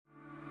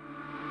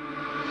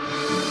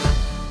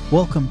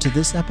Welcome to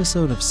this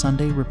episode of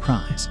Sunday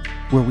Reprise,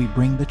 where we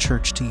bring the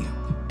church to you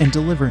and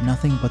deliver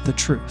nothing but the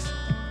truth.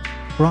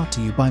 Brought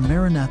to you by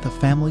Maranatha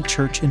Family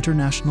Church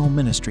International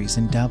Ministries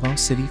in Davao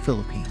City,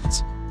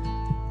 Philippines.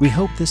 We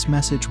hope this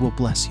message will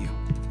bless you.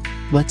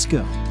 Let's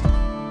go.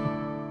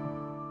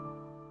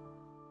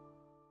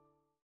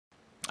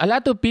 A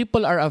lot of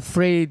people are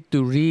afraid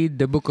to read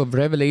the book of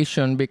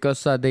Revelation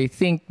because they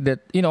think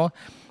that,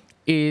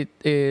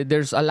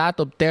 there's a lot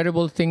of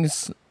terrible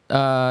things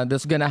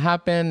that's going to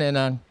happen,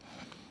 and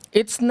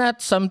it's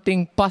not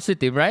something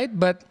positive, right?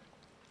 But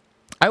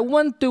I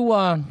want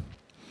to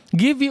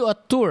give you a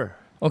tour,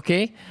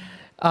 okay,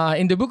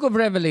 in the book of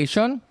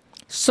Revelation,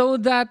 so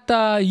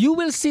that you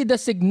will see the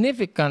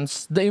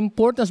significance, the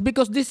importance,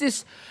 because this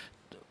is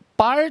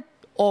part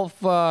of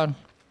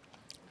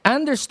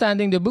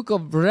understanding the book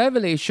of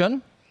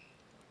Revelation.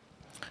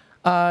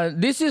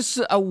 This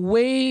is a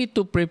way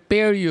to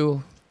prepare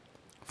you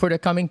for the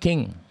coming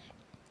king.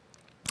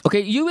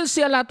 Okay, you will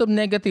see a lot of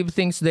negative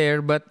things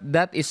there, but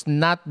that is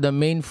not the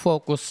main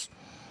focus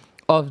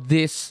of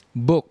this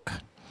book.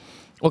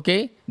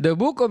 Okay, the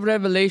book of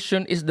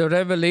Revelation is the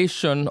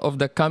revelation of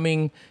the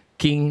coming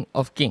King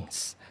of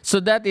Kings. So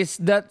that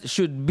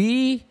should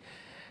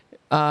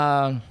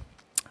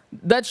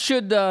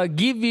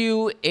give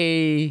you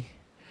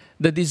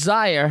the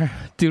desire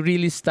to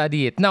really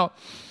study it. Now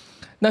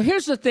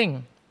here's the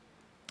thing.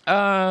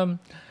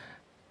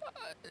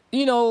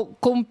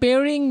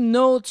 Comparing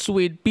notes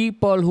with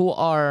people who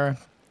are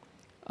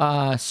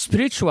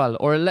spiritual,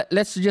 or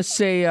let's just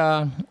say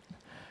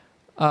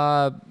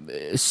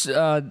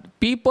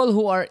people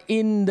who are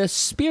in the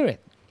spirit.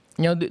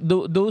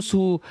 Those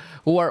who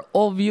are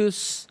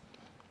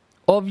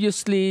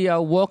obviously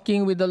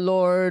walking with the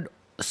Lord,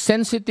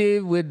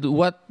 sensitive with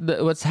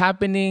what's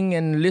happening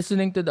and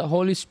listening to the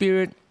Holy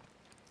Spirit.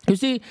 You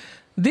see,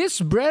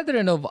 these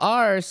brethren of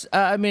ours,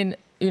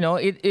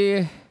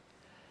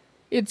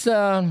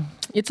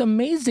 it's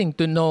amazing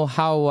to know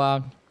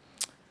how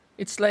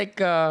it's like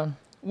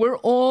we're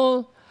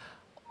all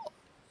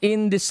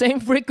in the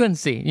same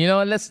frequency.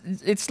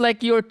 It's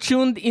like you're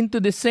tuned into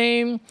the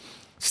same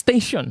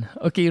station,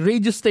 okay,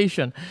 radio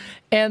station,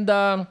 and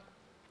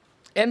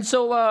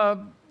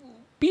so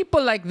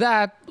people like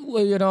that,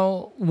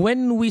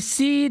 when we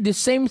see the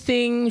same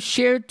thing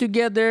shared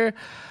together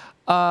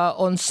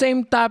on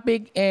same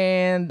topic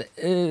and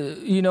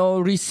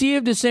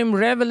receive the same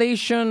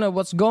revelation of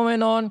what's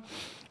going on,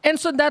 and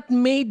so that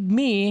made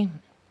me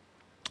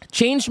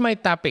change my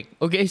topic.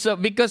 Okay, so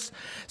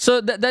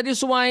that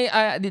is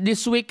why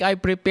this week I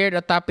prepared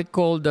a topic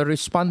called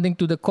responding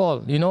to the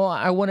call.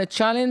 I want to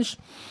challenge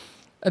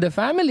the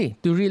family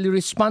to really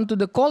respond to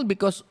the call,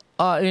 because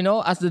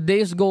as the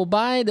days go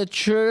by, the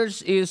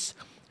church is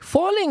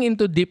falling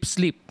into deep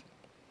sleep.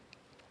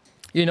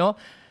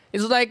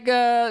 It's like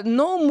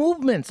no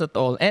movements at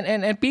all,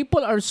 and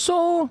people are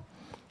so,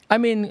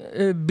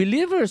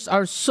 believers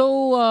are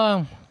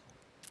so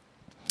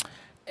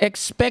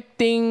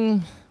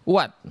expecting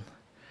what?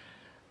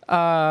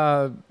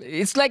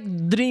 It's like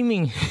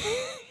dreaming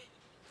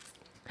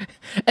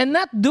and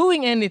not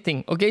doing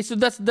anything. Okay, so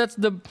that's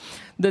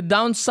the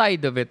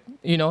downside of it.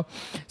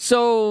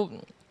 So,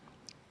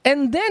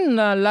 and then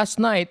last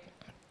night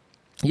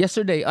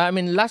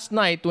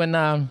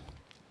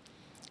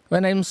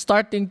when I'm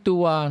starting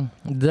to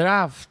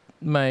draft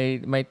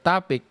my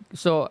topic.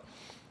 So,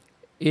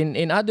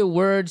 in other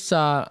words,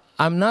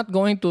 I'm not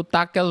going to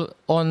tackle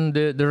on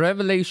the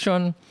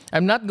revelation.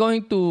 I'm not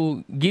going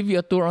to give you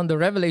a tour on the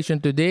revelation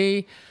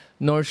today,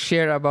 nor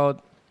share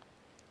about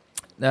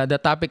the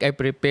topic I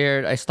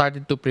prepared. I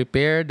started to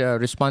prepare the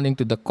responding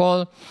to the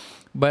call,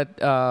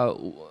 but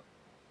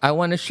I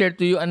want to share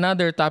to you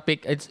another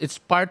topic. It's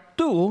part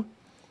 2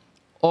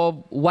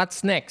 of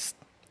what's next.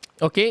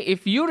 Okay,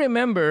 if you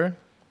remember,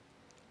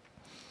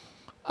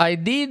 I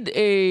did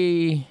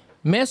a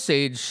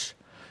message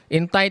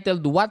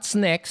entitled What's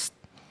Next?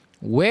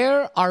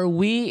 Where are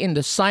we in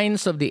the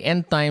signs of the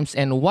end times,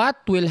 and what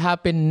will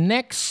happen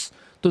next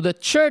to the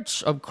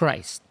Church of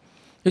Christ?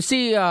 You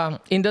see,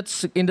 in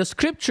the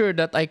scripture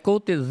that I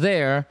quoted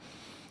there,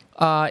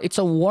 it's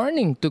a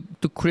warning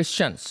to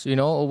Christians,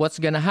 what's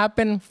going to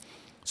happen,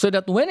 so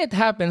that when it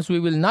happens, we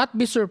will not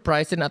be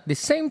surprised, and at the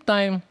same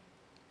time,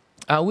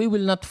 we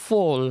will not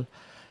fall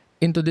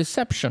into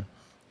deception.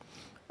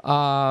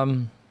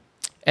 And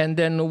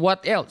then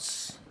what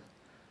else?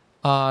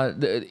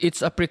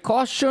 It's a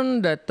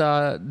precaution that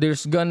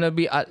there's gonna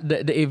be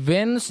the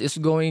events is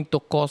going to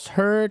cause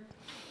hurt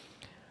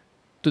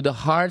to the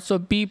hearts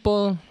of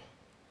people.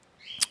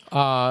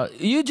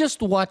 You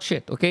just watch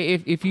it, okay?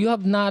 If you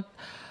have not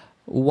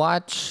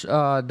watched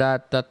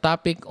that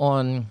topic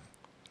on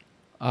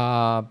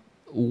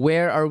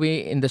where are we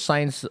in the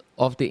signs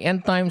of the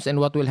end times and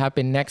what will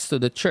happen next to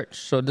the church,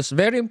 so that's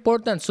very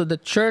important. So the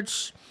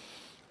church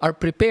are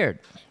prepared,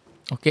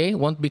 okay?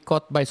 Won't be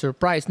caught by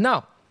surprise.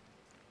 Now,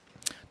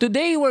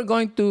 today, we're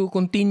going to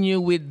continue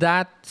with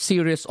that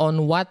series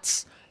on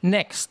what's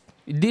next.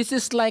 This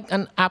is like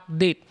an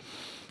update,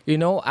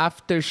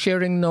 after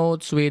sharing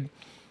notes with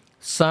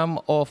some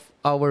of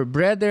our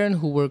brethren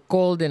who were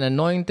called and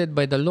anointed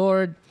by the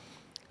Lord.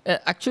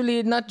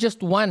 Actually, not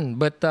just one,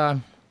 but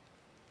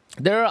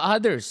there are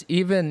others,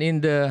 even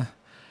in the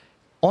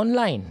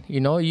online.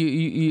 You know,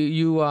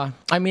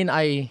 I mean,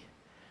 I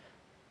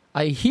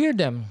hear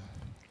them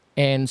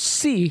and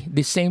see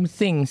the same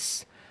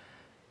things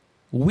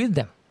with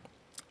them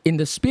in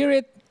the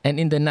spirit and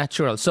in the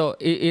natural. So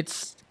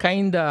it's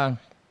parallel.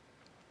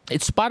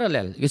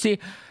 You see,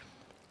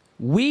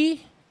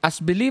 we as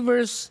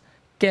believers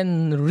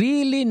can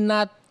really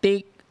not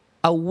take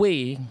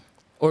away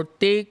or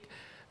take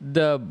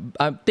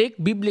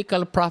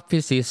biblical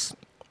prophecies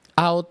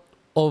out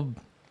of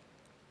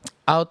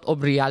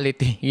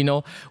reality. You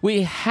know,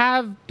 we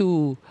have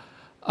to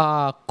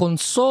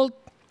consult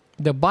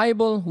the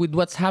Bible with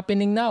what's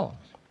happening now.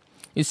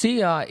 You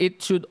see, we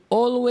should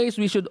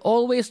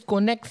always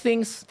connect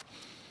things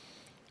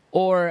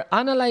or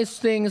analyze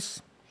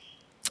things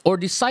or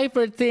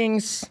decipher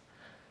things,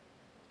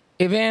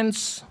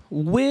 events,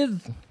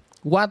 with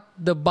what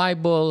the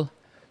Bible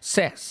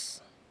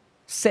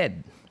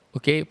said,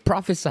 okay,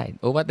 prophesied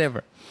or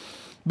whatever.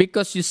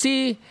 Because you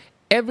see,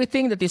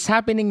 everything that is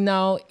happening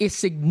now is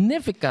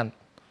significant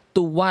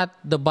to what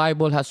the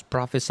Bible has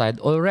prophesied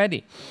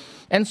already.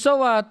 And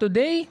so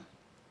today,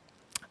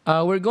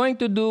 we're going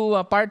to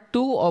do part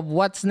 2 of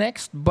What's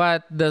Next,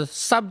 but the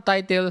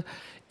subtitle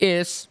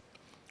is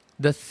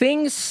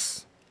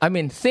things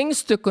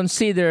to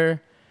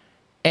consider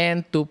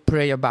and to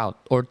pray about,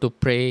 or to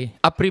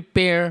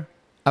prepare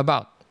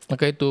about,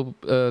 okay, to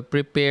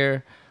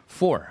prepare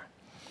for.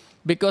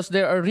 Because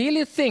there are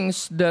really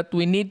things that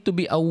we need to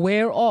be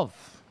aware of,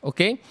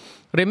 okay?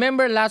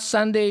 Remember last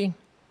Sunday,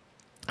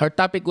 our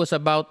topic was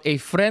about a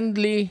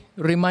friendly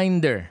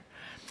reminder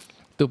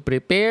to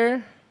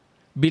prepare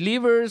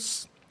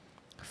believers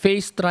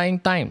face trying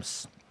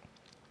times.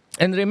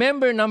 And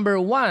remember, number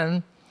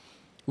 1,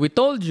 we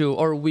told you,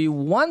 or we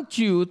want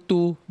you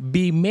to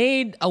be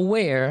made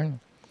aware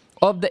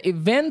of the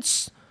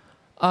events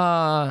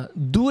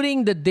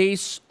during the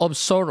days of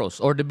sorrows,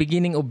 or the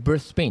beginning of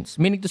birth pains.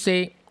 Meaning to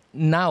say,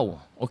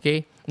 now,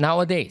 okay?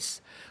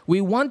 Nowadays.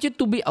 We want you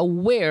to be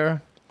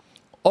aware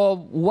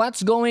of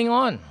what's going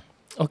on,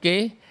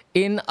 okay?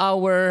 In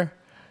our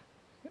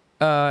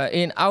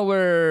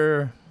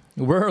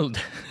world.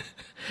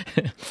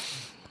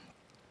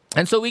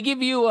 And so we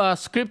give you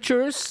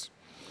scriptures,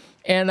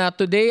 and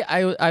today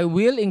I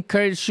will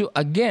encourage you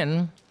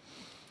again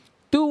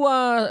to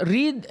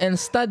read and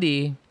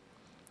study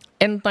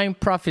end time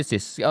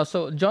prophecies.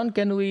 So John,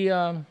 can we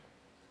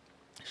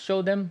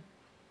show them?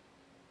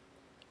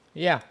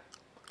 Yeah.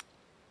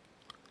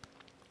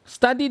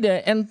 Study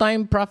the end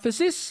time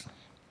prophecies.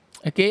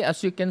 Okay,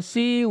 as you can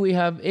see, we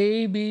have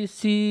A, B,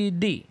 C,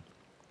 D.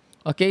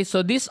 Okay,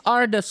 so these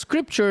are the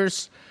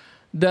scriptures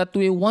that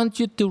we want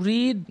you to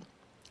read.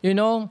 You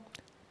know,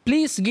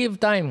 please give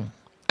time.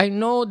 I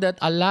know that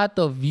a lot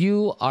of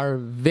you are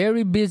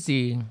very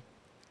busy,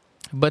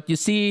 but you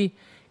see,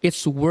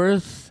 it's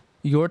worth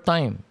your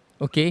time.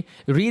 Okay,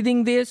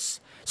 reading this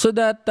so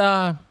that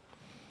the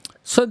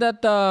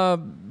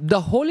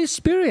Holy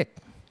Spirit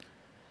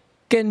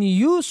can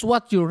use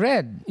what you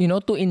read, you know,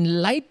 to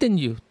enlighten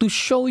you, to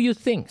show you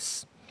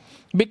things.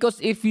 Because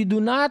if you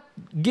do not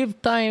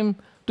give time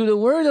to the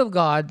Word of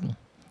God,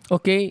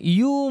 okay,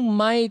 you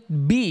might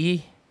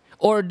be,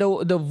 or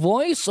the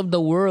voice of the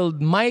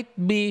world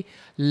might be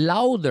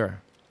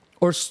louder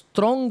or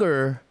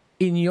stronger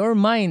in your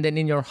mind and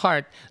in your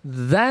heart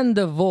than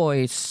the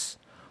voice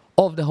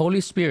of the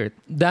Holy Spirit,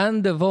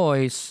 than the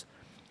voice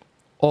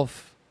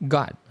of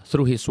God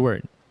through His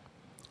Word.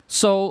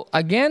 So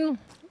again,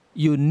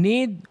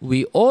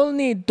 we all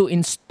need to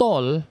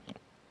install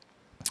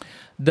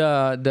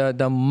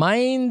the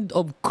mind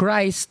of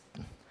Christ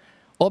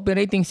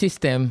operating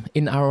system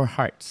in our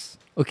hearts.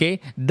 Okay?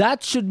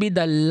 That should be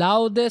the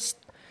loudest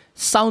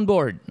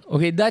soundboard.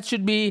 Okay? That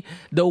should be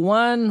the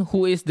one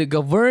who is the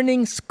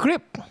governing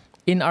script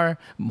in our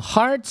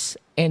hearts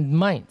and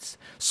minds.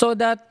 So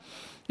that,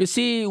 you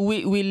see,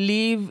 we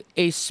live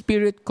a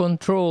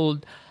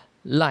spirit-controlled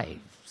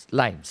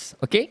lives.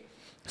 Okay?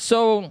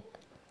 So,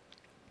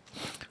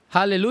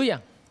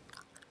 hallelujah.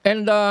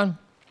 And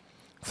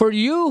for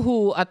you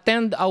who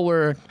attend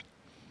our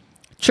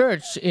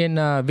church in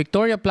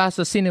Victoria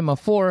Plaza Cinema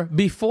 4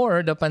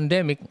 before the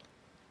pandemic,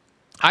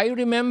 I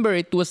remember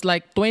it was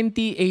like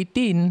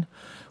 2018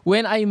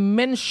 when I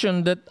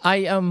mentioned that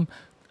I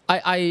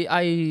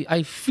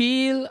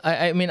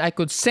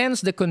could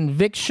sense the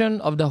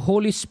conviction of the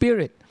Holy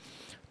Spirit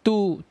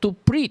to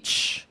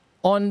preach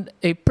on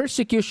a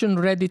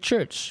persecution-ready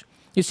church.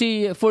 You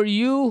see, for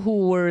you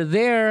who were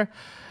there,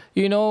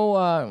 you know,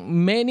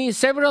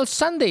 several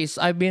Sundays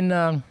I've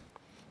been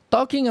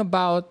talking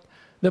about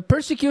the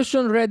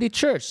persecution-ready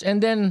church.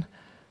 And then,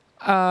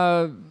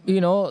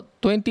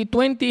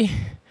 2020,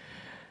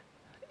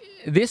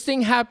 this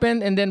thing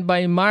happened. And then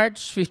by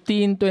March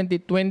 15,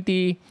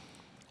 2020,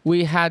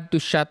 we had to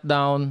shut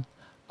down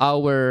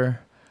our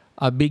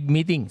big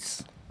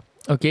meetings.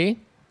 Okay?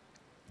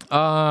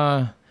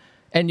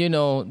 and you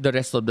know the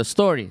rest of the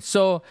story.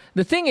 So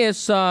the thing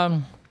is,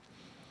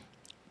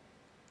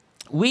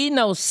 we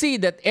now see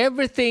that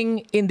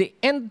everything in the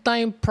end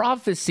time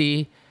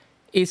prophecy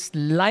is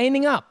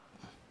lining up.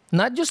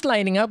 Not just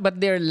lining up, but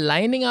they're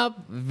lining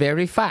up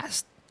very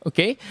fast.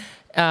 Okay?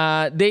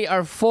 They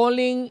are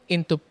falling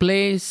into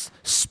place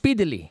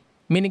speedily.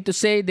 Meaning to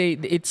say,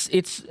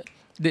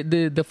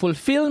 the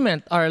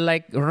fulfillment are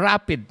like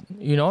rapid,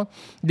 you know.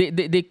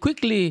 They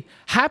quickly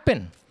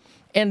happen.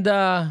 And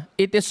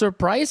it is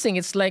surprising.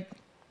 It's like,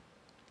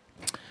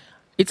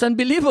 it's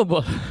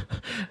unbelievable.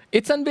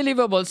 It's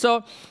unbelievable.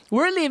 So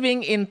we're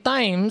living in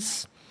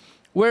times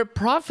where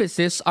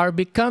prophecies are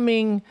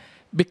becoming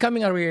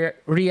a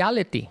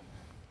reality.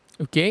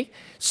 Okay?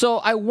 So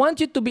I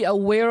want you to be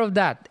aware of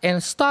that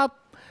and stop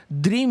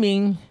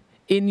dreaming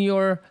in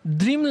your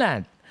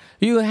dreamland.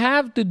 You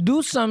have to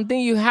do something.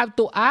 You have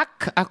to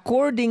act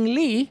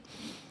accordingly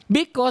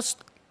because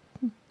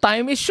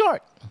time is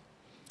short.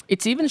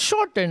 It's even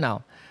shorter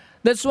now.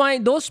 That's why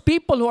those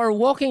people who are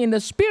walking in the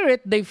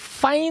Spirit, they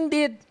find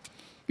it,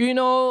 you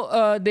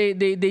know,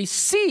 they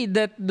see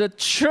that the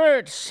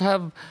church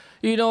have,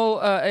 you know,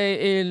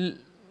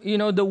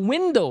 the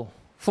window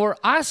for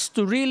us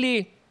to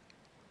really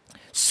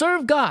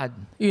serve God,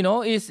 you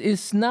know,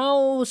 is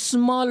now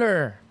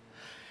smaller.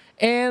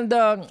 And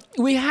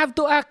we have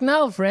to act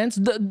now, friends.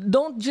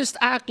 Don't just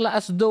act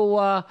as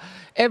though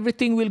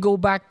everything will go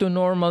back to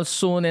normal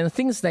soon and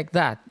things like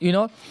that, you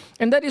know.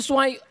 And that is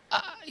why,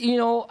 you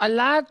know, a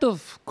lot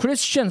of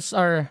Christians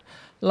are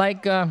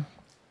like,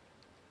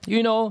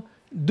 you know,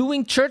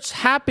 doing church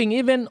hopping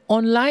even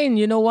online.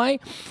 You know why?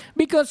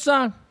 Because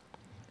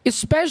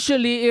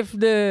especially if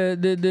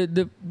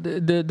the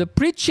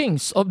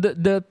preachings of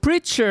the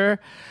preacher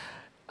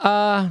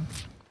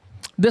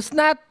does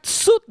not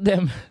suit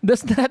them,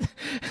 does not,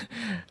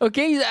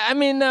 okay? I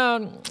mean,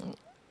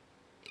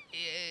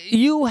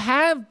 you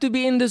have to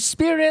be in the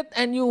Spirit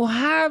and you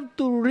have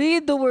to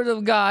read the Word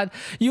of God.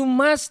 You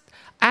must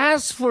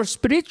ask for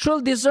spiritual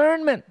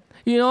discernment.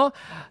 You know,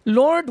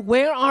 Lord,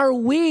 where are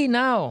we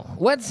now?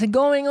 What's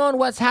going on?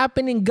 What's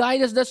happening?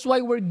 Guide us. That's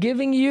why we're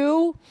giving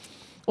you,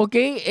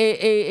 okay,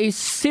 a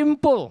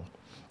simple,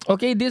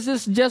 okay, this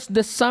is just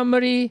the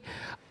summary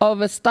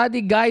of a study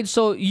guide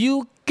so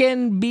you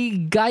can be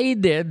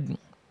guided,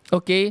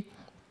 okay,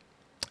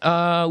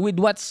 with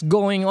what's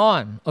going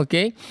on,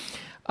 okay.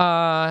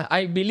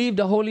 I believe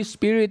the Holy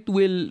Spirit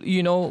will,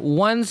 you know,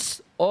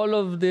 once all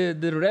of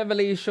the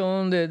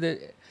revelation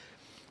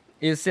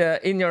is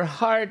in your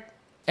heart,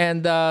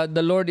 and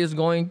the Lord is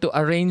going to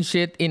arrange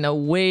it in a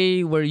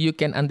way where you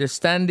can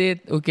understand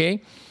it,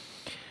 okay.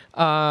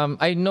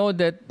 I know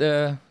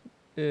that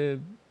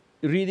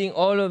reading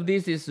all of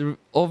this is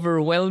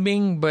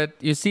overwhelming, but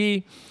you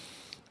see,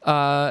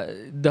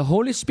 the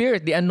Holy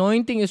Spirit, the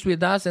anointing is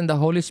with us, and the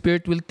Holy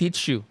Spirit will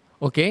teach you.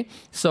 Okay?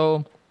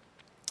 So,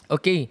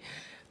 okay.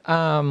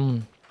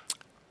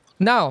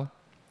 Now,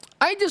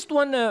 I just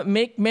want to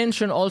make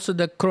mention also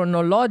the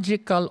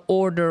chronological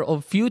order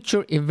of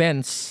future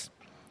events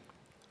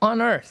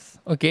on earth.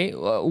 Okay?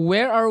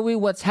 Where are we?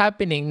 What's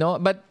happening? No?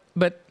 But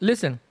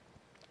listen.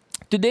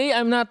 Today,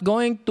 I'm not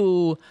going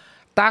to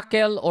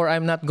tackle or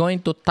I'm not going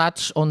to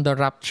touch on the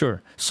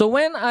rapture. So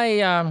when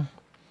I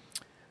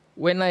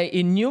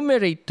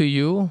enumerate to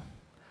you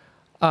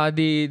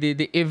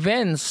the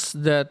events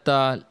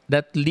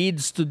that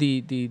leads to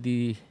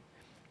the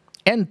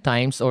end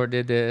times, or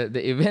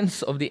the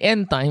events of the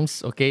end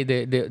times, okay,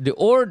 the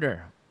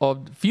order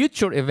of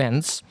future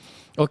events,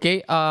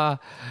 okay, I'm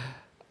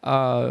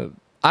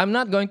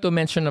not going to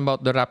mention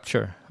about the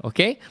rapture,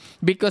 okay,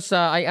 because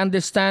I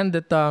understand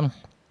that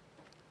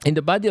in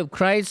the body of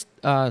Christ,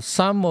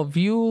 some of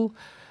you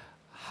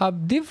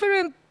have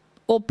different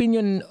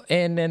opinion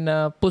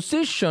and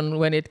position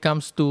when it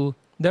comes to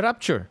the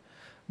rapture.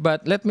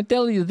 But let me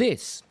tell you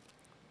this.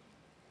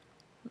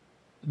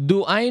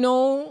 Do I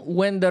know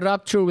when the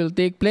rapture will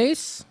take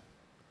place?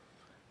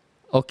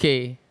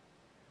 Okay.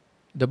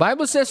 The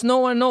Bible says no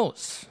one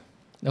knows.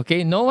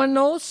 Okay, no one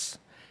knows.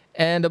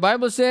 And the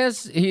Bible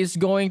says He's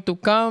going to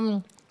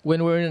come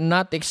when we're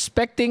not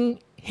expecting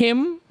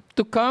Him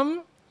to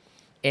come.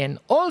 And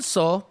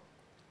also,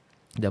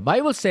 the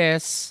Bible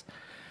says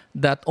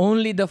that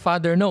only the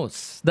Father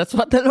knows. That's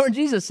what the Lord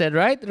Jesus said,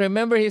 right?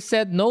 Remember, He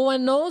said, no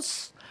one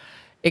knows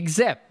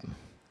except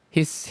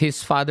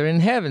His Father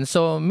in heaven.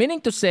 So,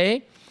 meaning to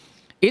say,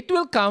 it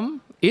will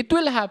come, it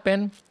will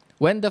happen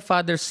when the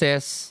Father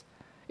says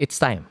it's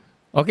time.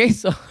 Okay,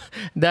 so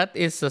that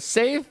is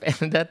safe,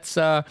 and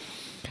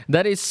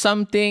that is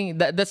something,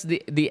 that's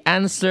the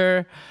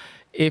answer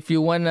if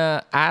you want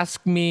to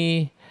ask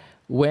me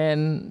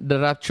when the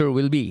rapture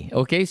will be.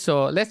 Okay,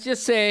 so let's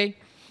just say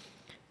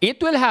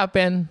it will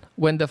happen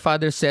when the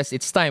Father says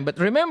it's time. But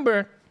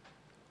remember,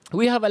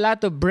 we have a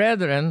lot of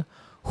brethren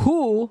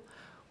who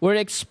were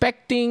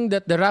expecting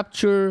that the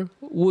rapture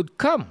would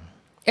come.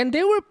 And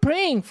they were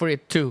praying for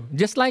it too,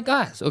 just like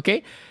us,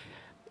 okay?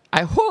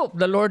 I hope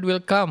the Lord will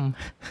come.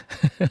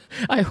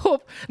 I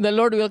hope the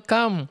Lord will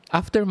come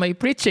after my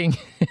preaching.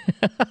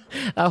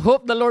 I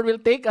hope the Lord will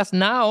take us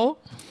now.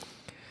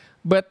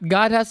 But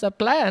God has a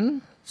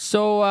plan.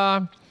 So,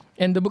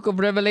 and the book of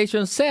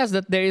Revelation says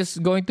that there is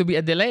going to be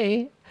a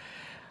delay.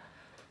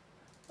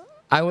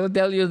 I will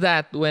tell you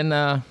that when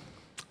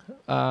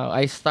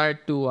I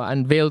start to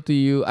unveil to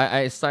you,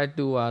 I start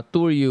to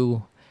tour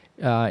you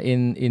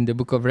in the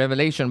book of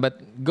Revelation. But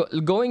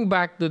going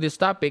back to this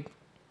topic,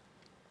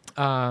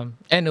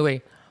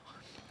 anyway,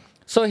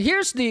 so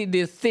here's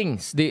the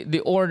things,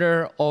 the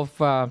order of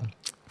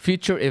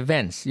future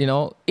events. You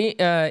know,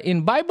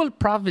 in Bible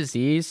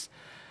prophecies,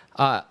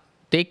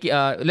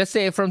 let's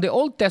say from the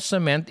Old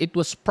Testament, it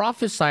was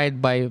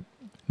prophesied by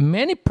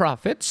many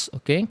prophets,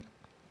 okay,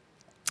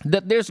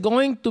 that there's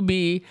going to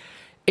be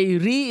a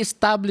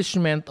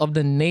re-establishment of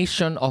the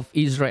nation of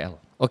Israel.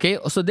 Okay,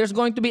 so there's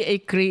going to be a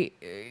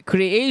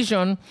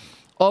creation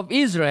of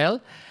Israel.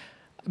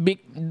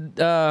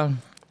 That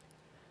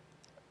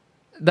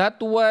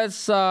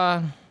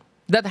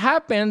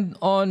happened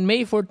on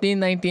May 14,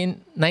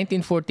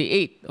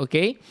 1948.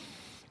 Okay,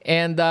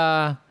 and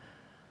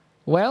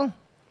well,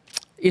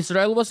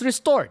 Israel was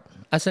restored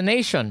as a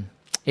nation.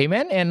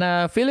 Amen.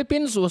 And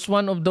Philippines was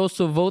one of those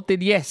who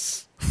voted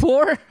yes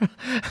for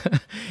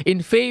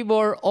in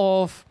favor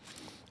of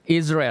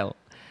Israel.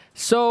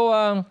 So,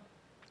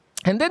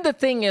 and then the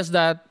thing is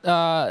that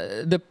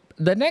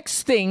the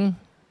next thing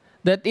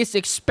that is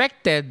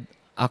expected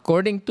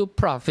according to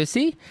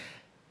prophecy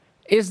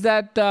is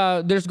that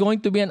there's going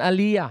to be an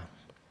aliyah.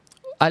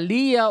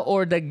 Aliyah,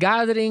 or the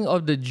gathering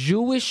of the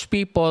Jewish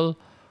people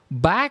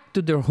back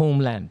to their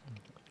homeland.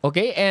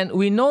 Okay, and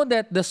we know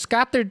that the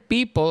scattered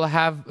people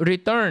have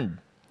returned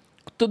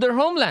to their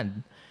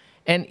homeland.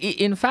 And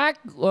in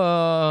fact,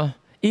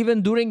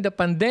 even during the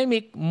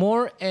pandemic,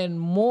 more and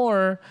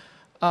more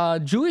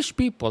Jewish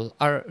people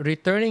are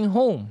returning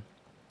home.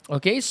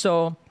 Okay,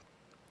 so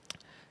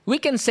we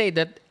can say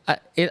that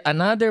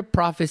another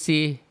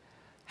prophecy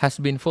has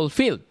been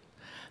fulfilled.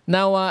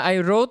 Now, I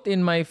wrote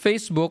in my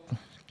Facebook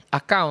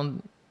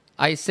account,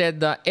 I said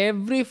that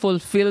every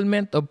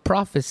fulfillment of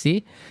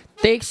prophecy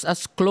takes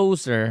us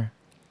closer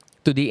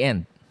to the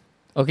end.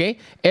 Okay?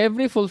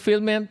 Every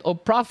fulfillment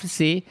of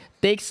prophecy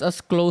takes us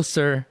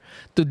closer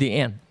to the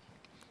end.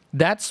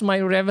 That's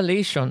my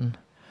revelation.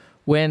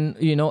 When,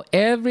 you know,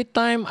 every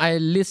time I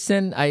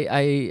listen, I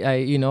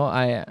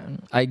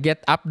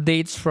get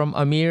updates from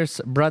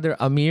brother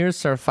Amir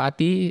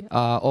Sarfati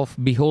of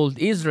Behold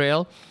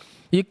Israel.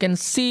 You can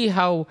see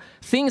how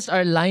things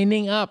are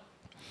lining up.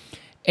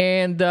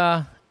 And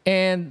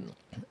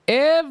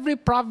every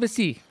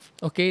prophecy,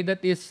 okay,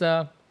 that is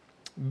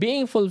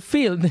being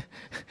fulfilled,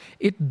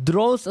 it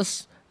draws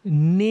us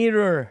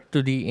nearer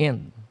to the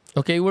end.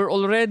 Okay, we're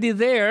already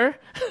there,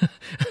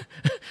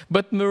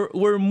 but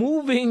we're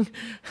moving,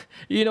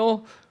 you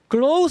know,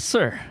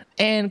 closer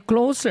and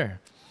closer.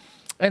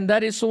 And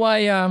that is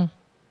why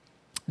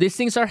these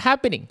things are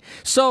happening.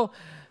 So,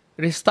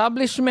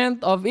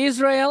 reestablishment of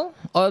Israel,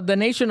 or the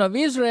nation of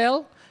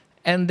Israel,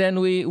 and then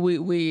we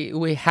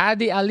had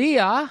the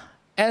Aliyah,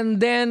 and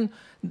then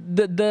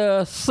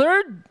the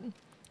third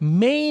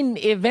main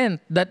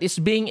event that is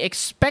being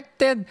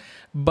expected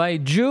by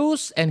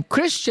Jews and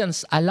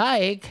Christians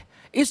alike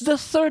is the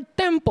third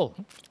temple.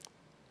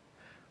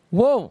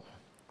 Whoa!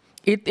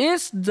 It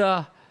is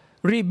the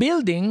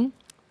rebuilding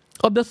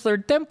of the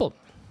third temple.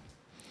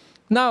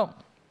 Now,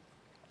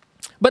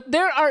 but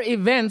there are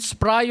events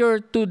prior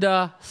to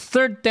the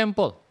third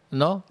temple,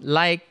 no?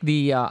 Like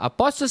the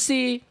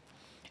apostasy,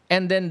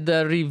 and then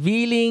the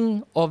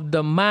revealing of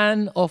the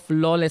man of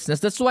lawlessness.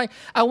 That's why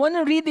I want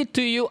to read it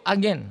to you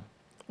again.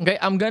 Okay,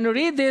 I'm going to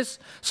read this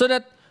so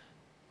that,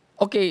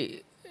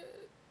 okay,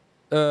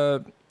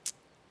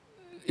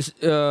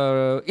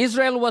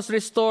 Israel was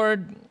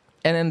restored,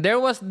 and then there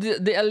was the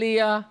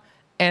Aliyah,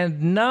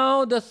 and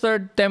now the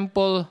third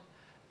temple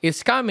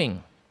is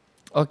coming.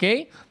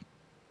 Okay?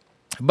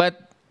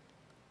 But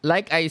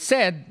like I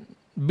said,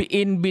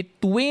 in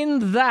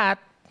between that,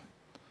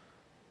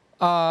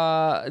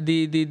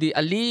 the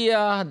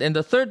Aliyah and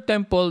the third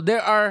temple,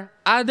 there are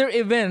other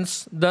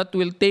events that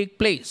will take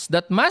place,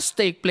 that must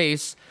take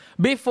place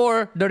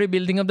before the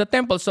rebuilding of the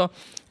temple. So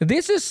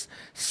this is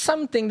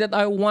something that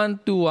I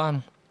want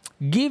to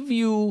give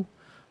you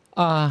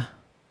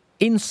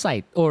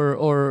insight,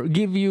 or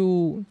give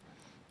you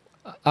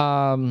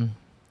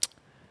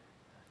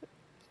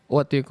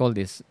what do you call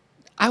this?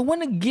 I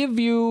want to give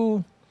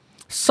you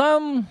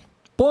some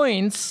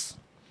points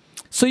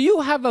so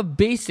you have a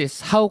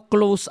basis. How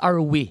close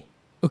are we?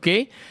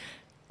 Okay?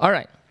 All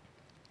right.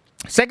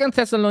 2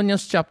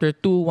 Thessalonians chapter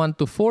 2,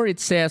 1-4, it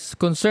says,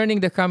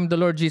 concerning the coming of the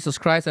Lord Jesus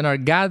Christ and our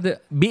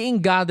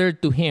being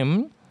gathered to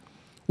Him,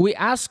 we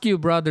ask you,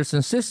 brothers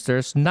and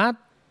sisters, not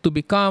to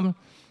become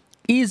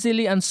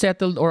easily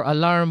unsettled or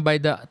alarmed by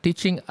the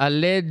teaching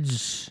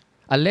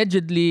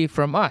allegedly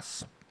from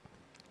us,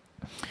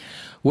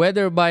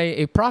 whether by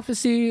a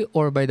prophecy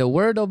or by the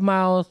word of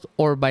mouth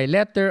or by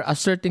letter,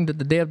 asserting that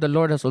the day of the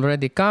Lord has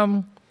already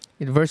come.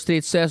 In verse 3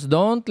 it says,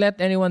 don't let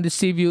anyone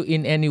deceive you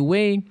in any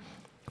way,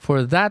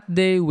 for that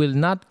day will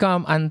not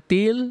come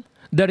until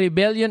the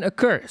rebellion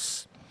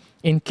occurs.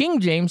 In King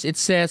James it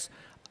says,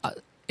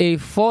 a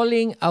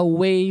falling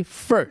away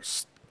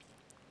first.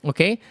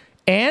 Okay?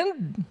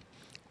 And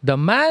the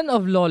man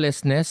of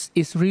lawlessness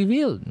is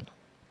revealed.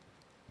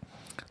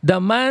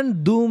 The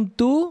man doomed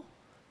to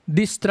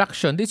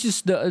destruction. This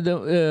is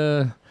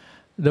the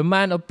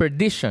man of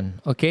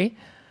perdition. Okay?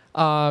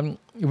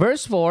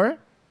 Verse 4,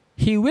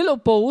 he will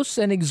oppose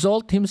and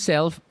exalt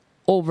himself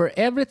over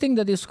everything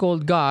that is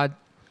called God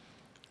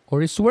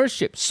or is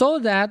worshipped, so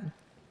that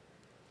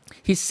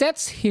he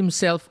sets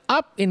himself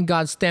up in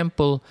God's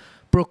temple,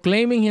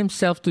 proclaiming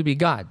himself to be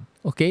God.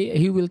 Okay?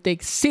 He will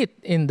take seat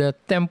in the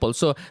temple.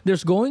 So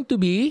there's going to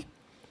be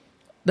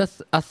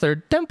a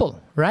third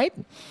temple, right?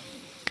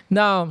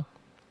 Now,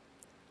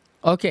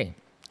 okay.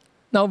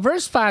 Now,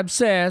 verse 5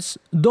 says,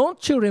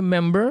 don't you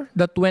remember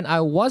that when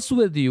I was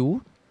with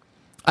you,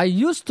 I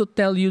used to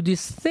tell you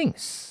these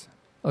things?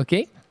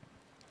 Okay?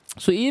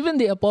 So even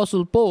the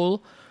Apostle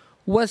Paul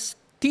was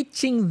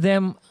teaching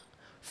them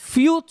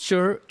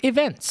future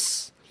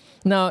events.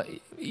 Now,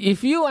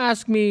 if you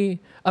ask me,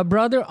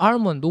 Brother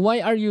Armand, why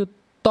are you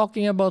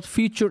talking about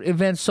future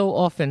events so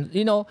often?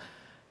 You know,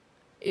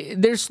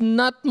 there's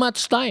not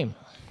much time.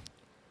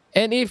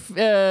 And if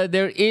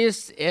there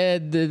is,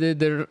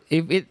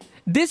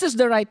 this is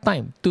the right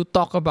time to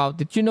talk about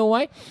it. You know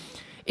why?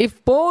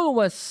 If Paul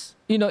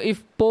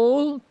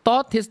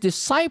taught his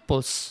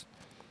disciples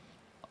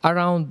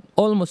around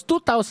almost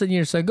 2,000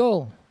 years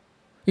ago,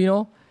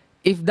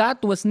 if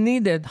that was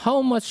needed,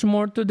 how much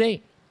more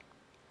today?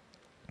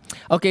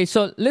 Okay,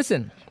 so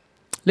listen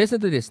to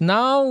this.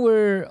 Now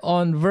we're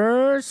on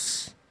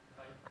verse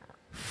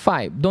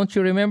 5. Don't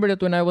you remember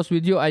that when I was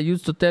with you, I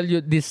used to tell you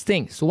these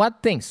things?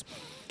 What things?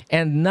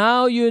 And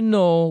now you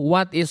know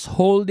what is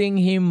holding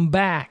him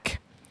back.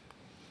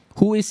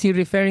 Who is he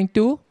referring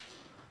to?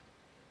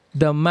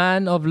 The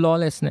man of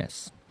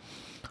lawlessness.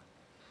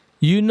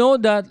 You know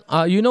that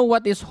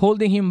what is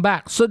holding him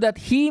back, so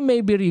that he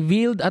may be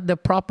revealed at the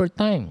proper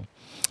time.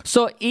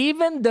 So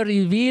even the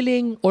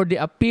revealing or the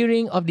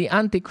appearing of the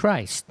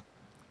Antichrist,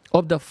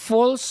 of the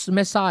false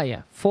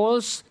Messiah,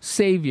 false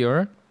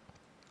Savior,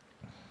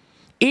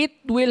 it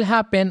will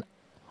happen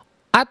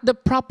at the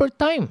proper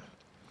time.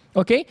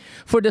 Okay?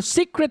 For the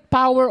secret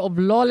power of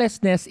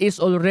lawlessness is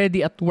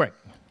already at work.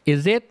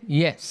 Is it?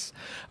 Yes.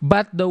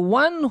 But the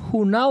one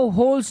who now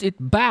holds it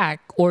back,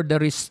 or the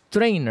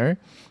restrainer,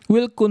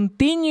 will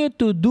continue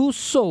to do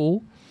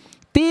so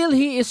till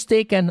he is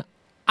taken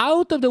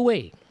out of the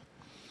way.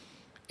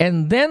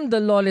 And then the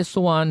lawless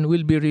one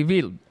will be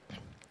revealed.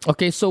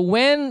 Okay, so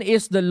when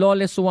is the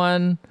lawless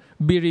one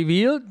be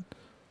revealed?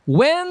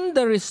 When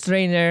the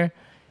restrainer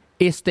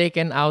is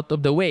taken out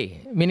of the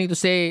way. Meaning to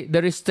say,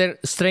 the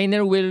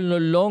restrainer will no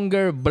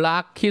longer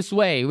block his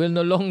way, will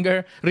no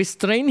longer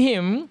restrain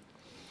him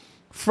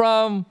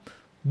from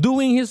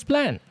doing his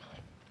plan.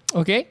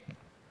 Okay?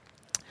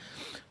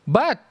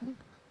 But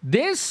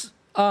this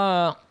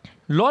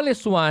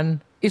lawless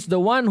one is the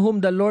one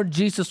whom the Lord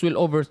Jesus will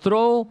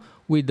overthrow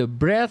with the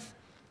breath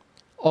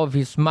of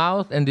his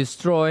mouth and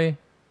destroy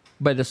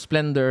by the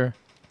splendor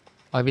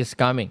of his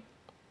coming.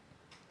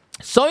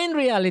 So in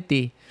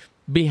reality,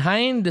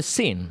 behind the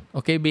scene,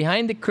 okay,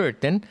 behind the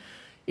curtain,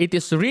 it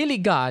is really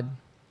God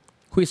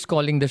who is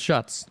calling the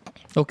shots.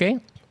 Okay?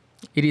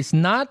 It is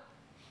not,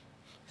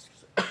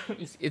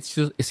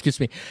 excuse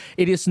me,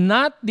 it is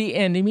not the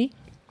enemy,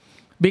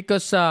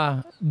 because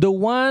the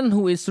one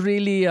who is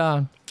really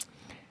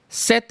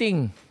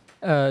setting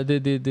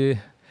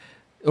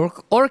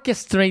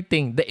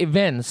orchestrating the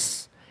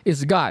events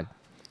is God.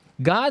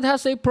 God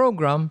has a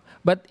program,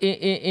 but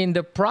in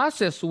the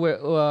process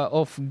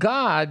of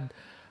God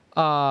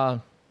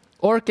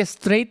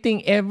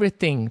orchestrating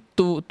everything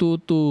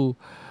to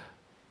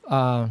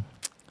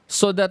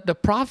so that the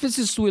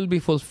prophecies will be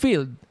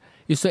fulfilled,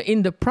 so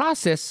in the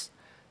process,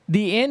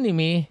 the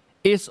enemy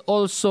is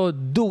also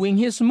doing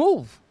his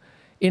move.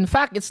 In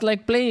fact, it's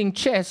like playing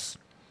chess,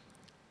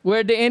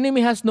 where the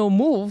enemy has no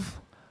move,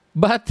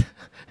 but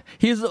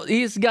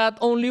he's got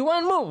only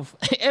one move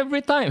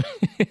every time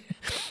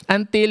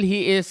until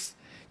he is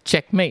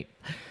checkmate.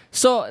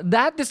 So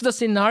that is the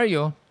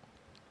scenario.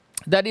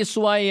 That is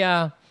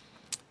why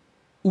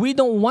we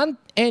don't want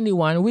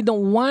anyone, we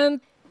don't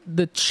want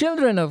the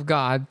children of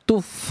God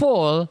to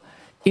fall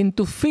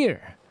into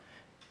fear.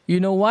 You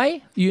know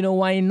why? You know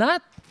why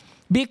not?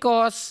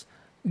 Because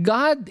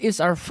God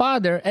is our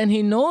Father, and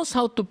He knows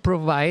how to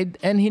provide,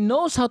 and He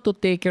knows how to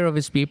take care of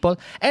His people,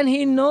 and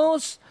He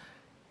knows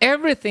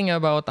everything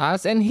about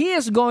us, and He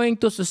is going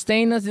to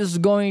sustain us, is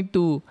going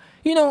to,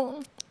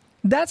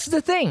 that's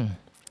the thing.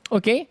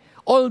 Okay?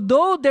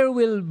 Although there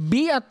will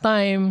be a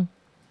time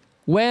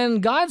when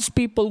God's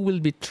people will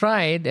be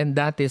tried, and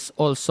that is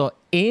also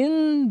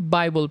in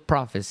Bible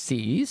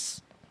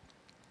prophecies,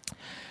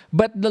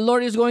 but the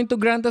Lord is going to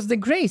grant us the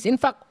grace. In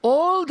fact,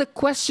 all the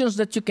questions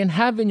that you can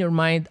have in your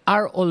mind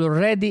are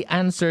already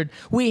answered.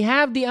 We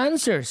have the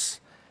answers,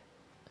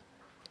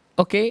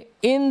 okay,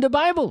 in the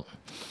Bible.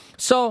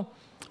 So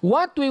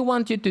what we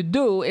want you to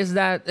do is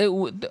that,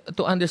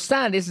 to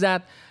understand, is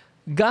that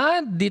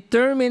God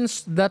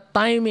determines the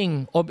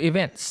timing of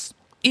events.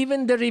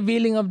 even the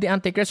revealing of the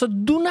Antichrist. So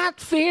do not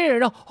fear.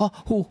 No,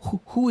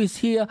 oh, who is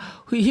here?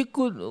 He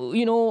could,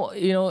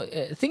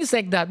 things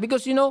like that.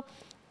 Because,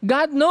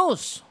 God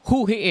knows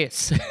who he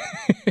is.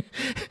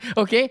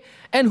 Okay?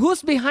 And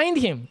who's behind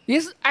him?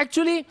 He's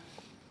actually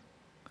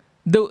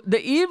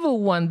the evil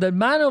one, the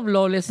man of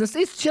lawlessness,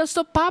 is just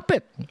a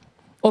puppet.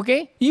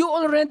 Okay? You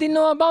already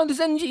know about this.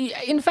 And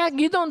in fact,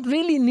 you don't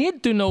really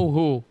need to know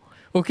who.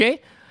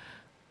 Okay?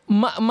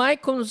 My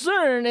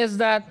concern is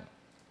that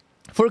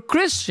for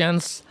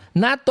Christians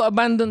not to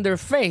abandon their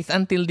faith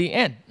until the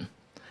end.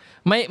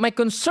 My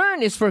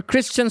concern is for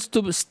Christians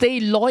to stay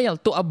loyal,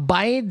 to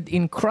abide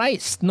in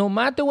Christ, no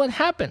matter what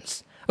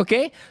happens.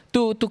 Okay?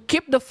 To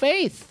keep the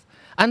faith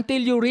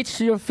until you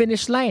reach your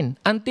finish line,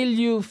 until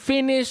you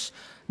finish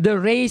the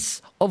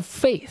race of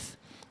faith.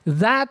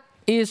 That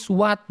is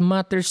what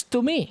matters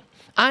to me.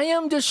 I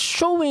am just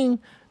showing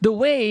the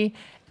way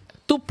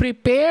to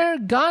prepare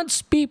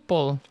God's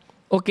people,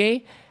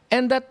 okay?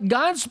 And that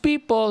God's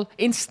people,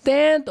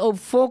 instead of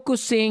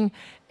focusing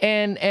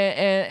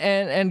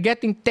and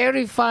getting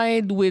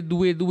terrified with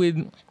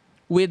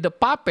the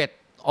puppet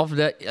of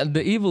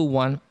the evil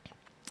one,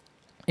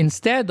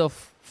 instead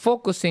of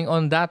focusing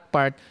on that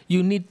part,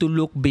 you need to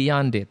look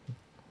beyond it.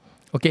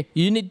 Okay,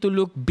 you need to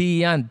look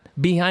behind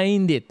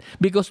it,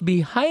 because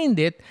behind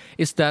it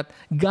is that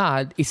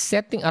God is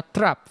setting a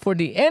trap for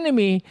the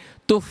enemy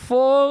to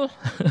fall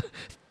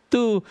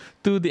to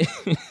the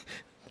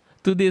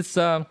to this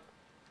on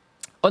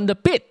the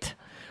pit.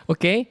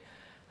 Okay,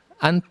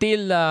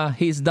 until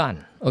he's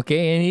done.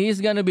 Okay, and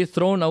he's gonna be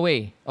thrown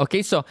away.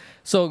 Okay, so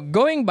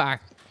going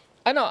back,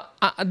 I know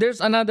there's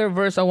another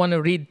verse I want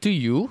to read to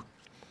you.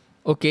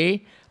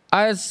 Okay,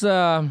 as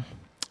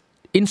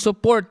in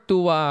support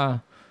to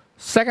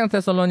 2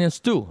 Thessalonians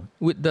 2,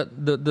 with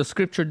the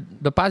scripture,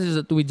 the passage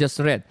that we just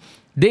read.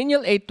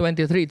 Daniel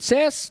 8:23, it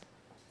says,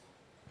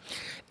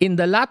 in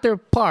the latter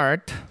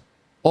part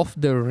of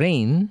the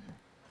reign,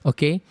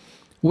 okay,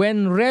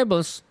 when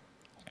rebels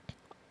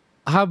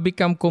have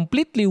become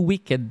completely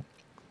wicked,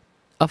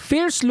 a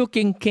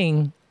fierce-looking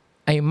king,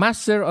 a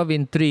master of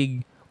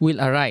intrigue, will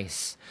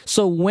arise.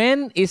 So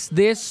when is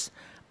this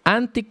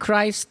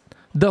Antichrist,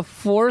 the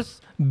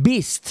fourth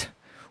beast,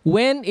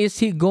 when is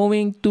he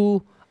going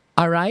to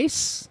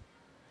arise?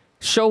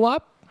 Show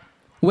up?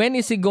 When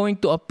is he going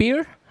to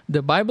appear?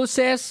 The Bible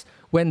says,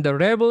 when the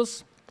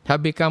rebels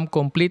have become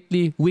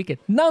completely wicked.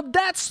 Now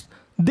that's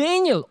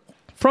Daniel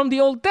from the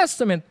Old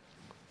Testament.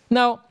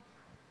 Now,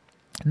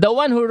 the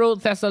one who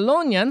wrote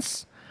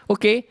Thessalonians,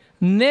 okay,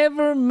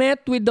 never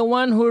met with the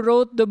one who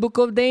wrote the book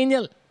of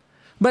Daniel.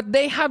 But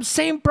they have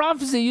same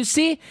prophecy. You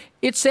see,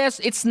 it says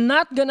it's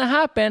not going to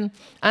happen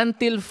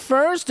until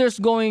first there's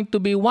going to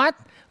be what?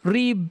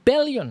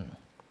 Rebellion.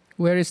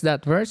 Where is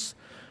that verse?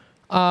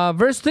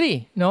 Verse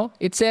 3, no?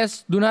 It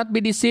says, do not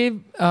be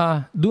deceived.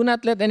 Do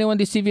not let anyone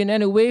deceive you in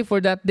any way,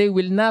 for that day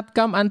will not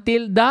come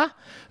until the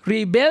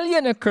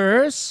rebellion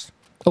occurs,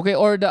 okay,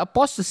 or the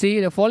apostasy,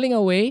 the falling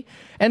away,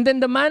 and then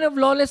the man of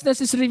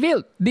lawlessness is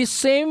revealed. The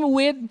same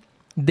with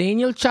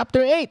Daniel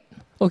chapter 8,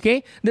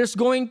 okay? There's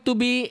going to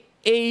be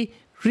a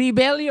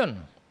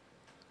rebellion,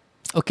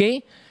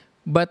 okay?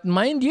 But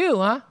mind you,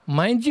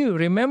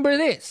 remember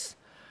this.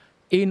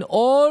 In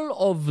all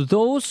of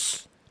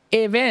those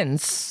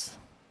events,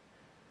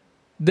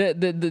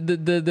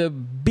 the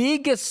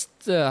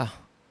biggest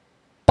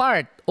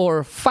part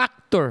or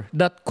factor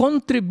that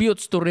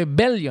contributes to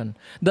rebellion,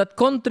 that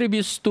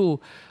contributes to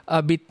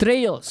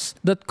betrayals,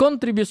 that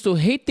contributes to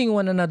hating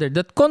one another,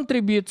 that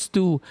contributes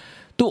to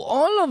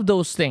all of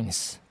those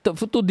things,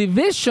 to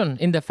division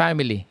in the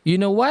family. You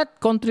know what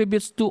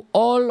contributes to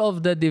all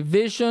of the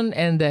division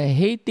and the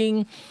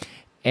hating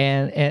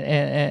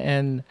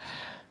and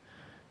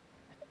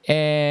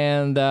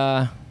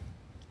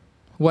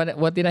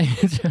what did I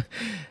mention?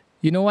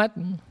 You know what?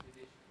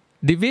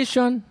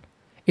 Division,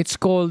 it's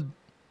called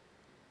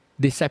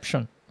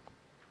deception.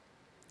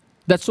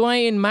 That's why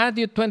in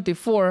Matthew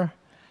 24,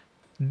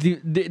 the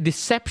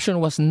deception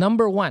was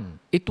number one.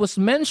 It was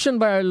mentioned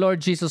by our Lord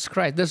Jesus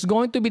Christ. There's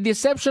going to be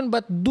deception,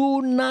 but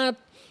do not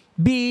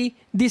be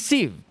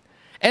deceived.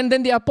 And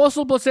then the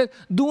Apostle Paul said,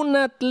 do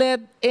not let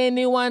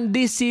anyone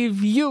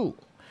deceive you.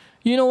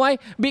 You know why?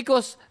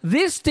 Because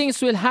these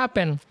things will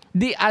happen.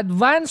 The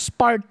advanced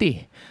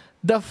party,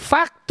 the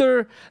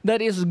factor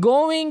that is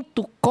going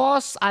to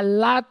cause a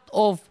lot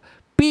of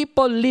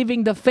people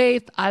leaving the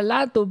faith, a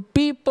lot of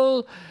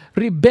people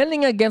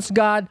rebelling against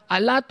God,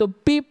 a lot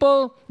of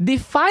people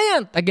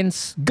defiant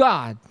against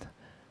God.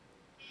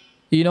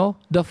 You know,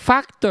 the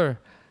factor,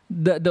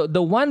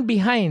 the one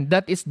behind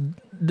that is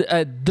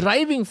the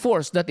driving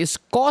force that is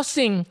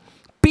causing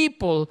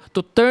people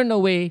to turn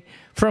away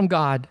from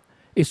God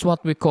is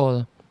what we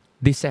call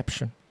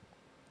deception.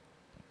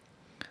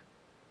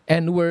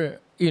 And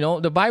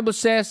the Bible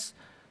says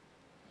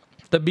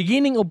the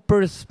beginning of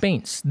birth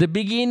pains, the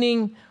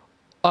beginning,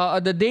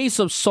 the days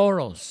of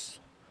sorrows.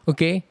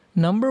 Okay?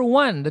 Number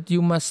one that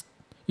you must,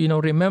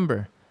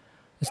 remember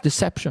is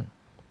deception.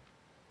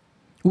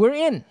 We're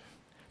in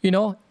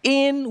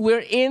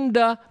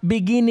the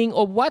beginning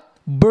of what?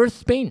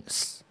 birth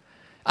pains.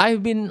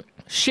 I've been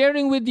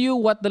sharing with you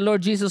what the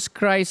Lord Jesus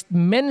Christ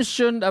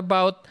mentioned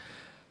about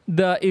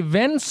the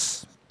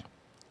events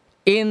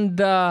in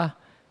the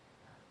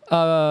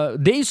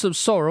days of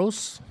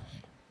sorrows,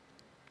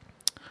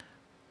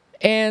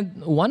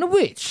 and one of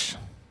which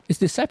is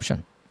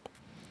deception.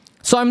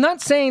 So I'm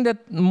not saying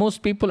that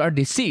most people are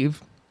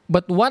deceived,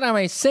 but what am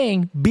I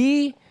saying?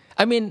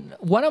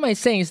 What am I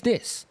saying is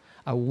this.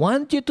 I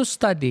want you to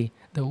study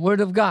the Word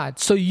of God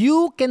so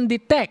you can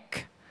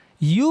detect,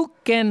 you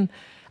can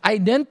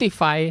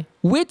identify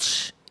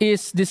which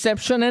is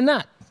deception and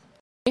not.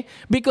 Okay?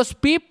 Because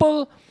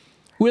people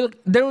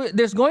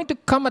there's going to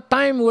come a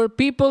time where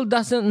people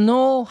doesn't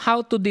know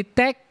how to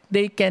detect,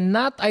 they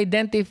cannot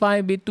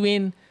identify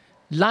between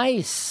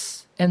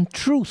lies and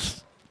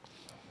truth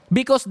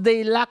because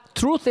they lack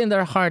truth in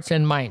their hearts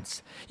and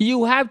minds.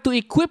 You have to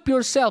equip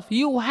yourself.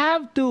 You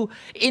have to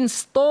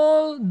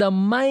install the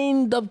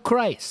mind of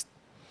Christ.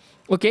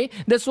 Okay?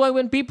 That's why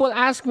when people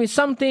ask me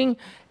something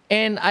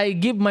and I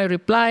give my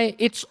reply,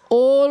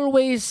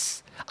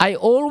 I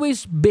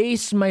always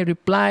base my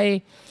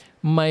reply,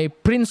 my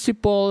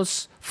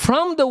principles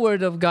from the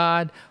Word of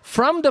God,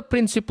 from the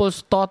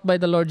principles taught by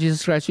the Lord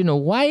Jesus Christ. You know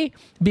why?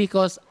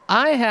 Because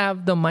I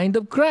have the mind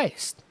of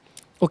Christ.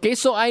 Okay,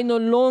 so I no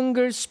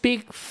longer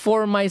speak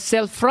for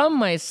myself, from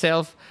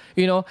myself,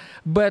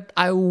 but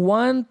I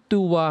want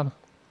to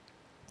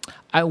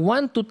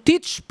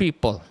teach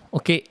people,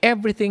 okay,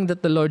 everything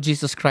that the Lord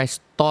Jesus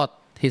Christ taught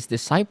His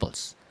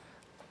disciples,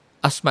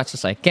 as much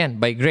as I can,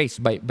 by grace,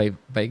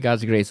 by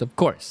God's grace, of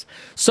course.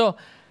 So,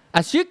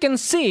 as you can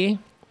see,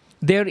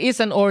 there is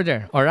an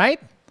order, all right?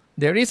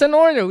 There is an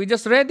order. We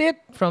just read it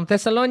from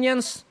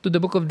Thessalonians to the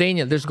book of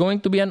Daniel. There's going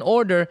to be an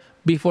order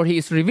before He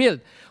is revealed.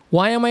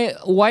 Why am I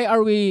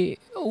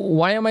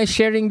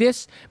sharing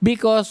this?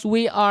 Because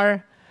we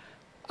are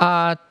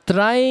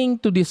trying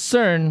to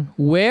discern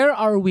where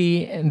are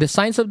we in the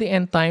signs of the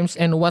end times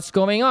and what's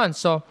going on.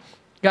 So,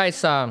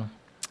 guys,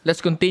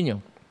 let's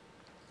continue.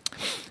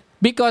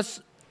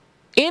 Because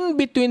in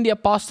between the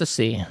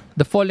apostasy,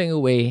 the falling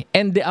away,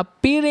 and the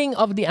appearing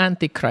of the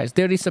Antichrist,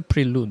 there is a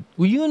prelude.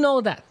 You know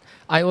that.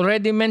 I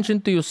already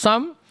mentioned to you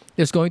some.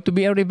 There's going to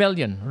be a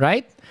rebellion,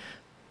 right?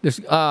 There's,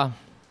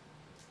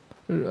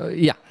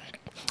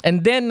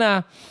 And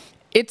then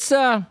it's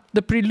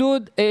the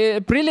prelude,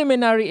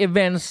 preliminary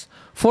events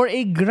for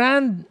a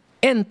grand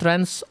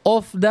entrance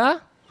of the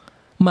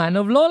man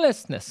of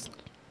lawlessness,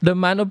 the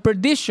man of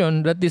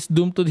perdition that is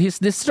doomed to his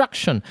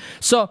destruction.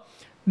 So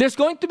there's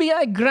going to be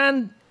a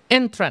grand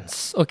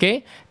entrance,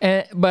 okay?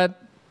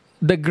 But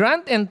the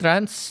grand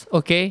entrance,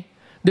 okay,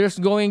 there's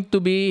going to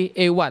be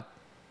a what?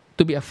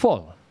 To be a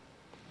fall,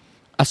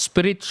 a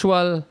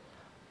spiritual,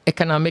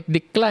 economic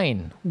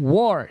decline,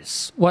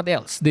 wars. What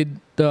else did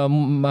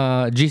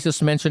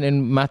Jesus mention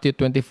in Matthew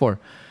 24?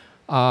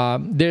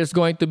 There's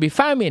going to be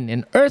famine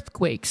and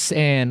earthquakes,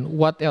 and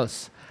what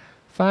else?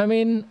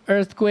 Famine,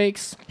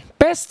 earthquakes,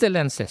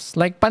 pestilences,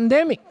 like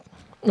pandemic,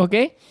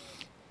 okay?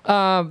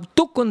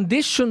 To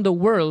condition the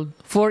world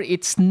for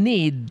its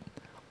need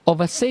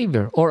of a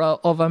Savior or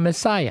of a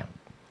Messiah.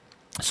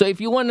 So if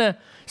you want to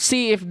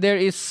see if there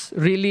is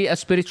really a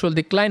spiritual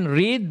decline,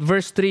 read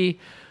verse 3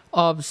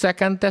 of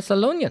 2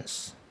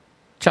 Thessalonians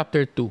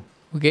chapter 2.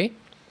 Okay?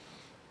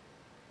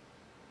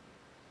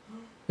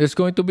 There's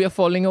going to be a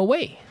falling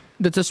away.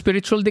 That's a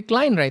spiritual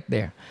decline right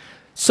there.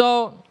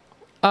 So,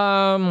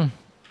 going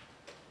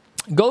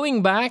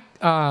back,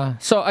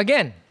 so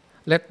again,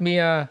 let me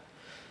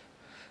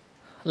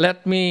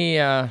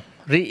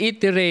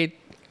reiterate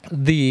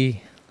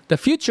the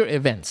future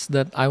events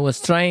that I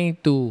was trying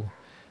to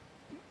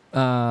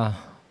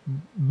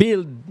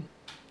build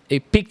a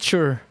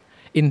picture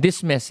in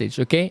this message.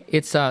 Okay,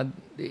 it's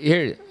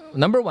here.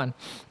 Number one,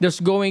 there's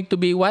going to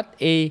be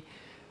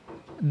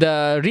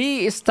the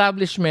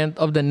re-establishment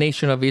of the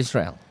nation of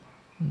Israel,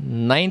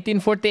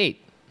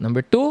 1948.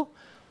 Number two,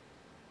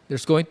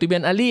 there's going to be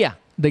an Aliyah,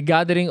 the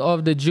gathering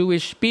of the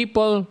Jewish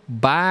people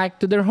back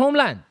to their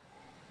homeland.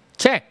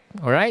 Check.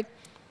 All right.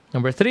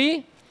 Number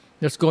three,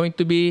 there's going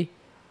to be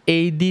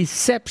a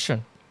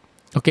deception.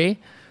 Okay.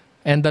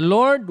 And the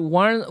Lord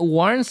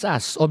warns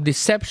us of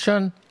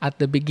deception at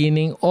the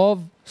beginning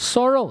of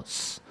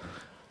sorrows.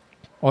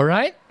 All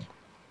right.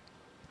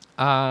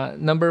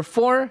 Number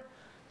four,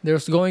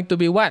 there's going to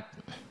be what?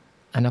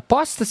 An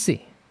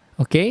apostasy.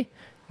 Okay.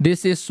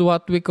 This is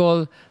what we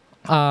call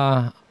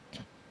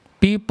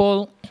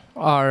people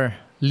are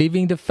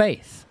leaving the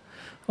faith,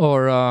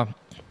 or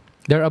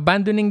they're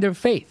abandoning their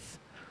faith.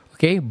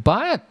 Okay.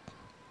 But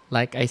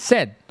like I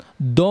said,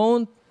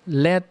 don't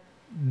let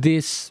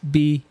this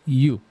be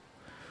you.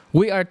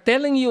 We are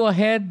telling you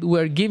ahead,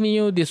 we're giving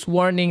you this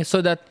warning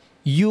so that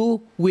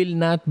you will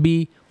not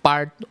be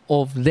part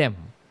of them.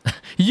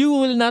 You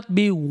will not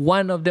be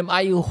one of them.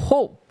 I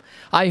hope,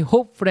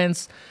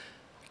 friends,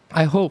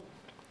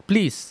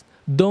 please,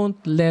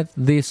 don't let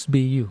this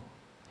be you.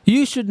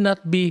 You should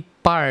not be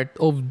part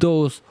of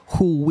those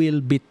who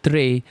will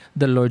betray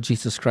the Lord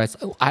Jesus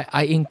Christ.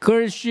 I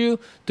encourage you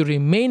to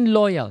remain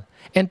loyal.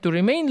 And to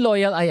remain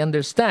loyal, I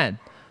understand.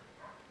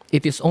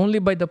 It is only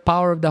by the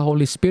power of the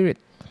Holy Spirit.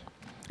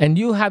 And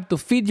you have to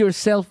feed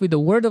yourself with the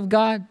Word of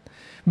God,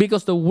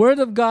 because the Word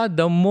of God,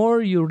 the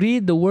more you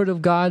read the Word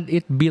of God,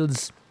 it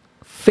builds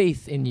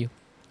faith in you,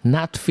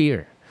 not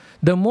fear.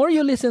 The more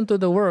you listen to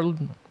the world,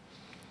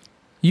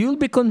 you'll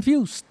be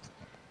confused,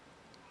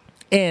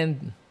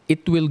 and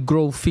it will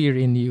grow fear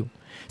in you.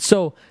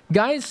 So,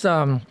 guys,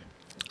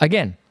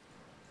 again,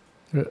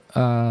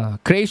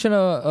 creation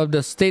of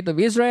the state of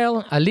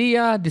Israel,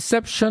 Aliyah,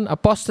 deception,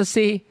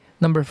 apostasy.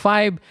 Number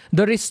 5,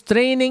 the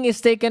restraining is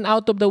taken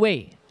out of the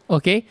way.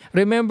 Okay?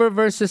 Remember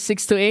verses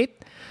 6 to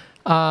 8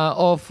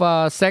 of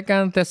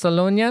 2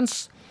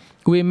 Thessalonians?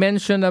 We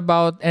mentioned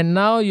about, and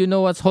now you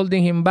know what's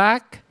holding him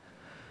back,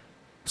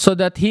 so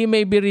that he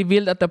may be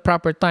revealed at the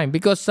proper time.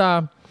 Because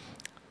the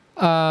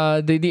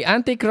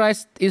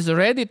Antichrist is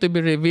ready to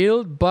be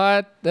revealed,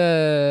 but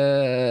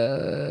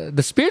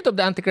the spirit of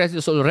the Antichrist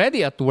is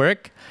already at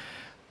work,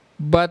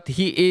 but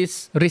he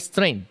is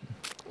restrained.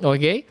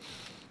 Okay?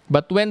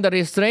 But when the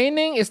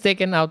restraining is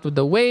taken out of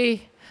the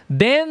way,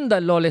 then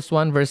the lawless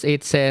one, verse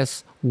 8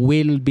 says,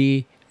 will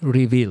be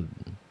revealed.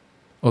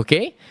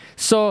 Okay?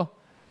 So,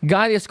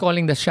 God is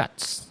calling the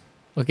shots.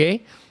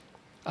 Okay?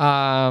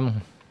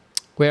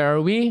 Where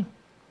are we?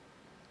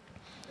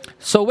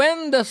 So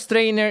when the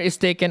strainer is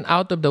taken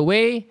out of the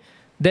way,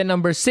 then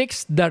number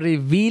 6, the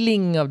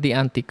revealing of the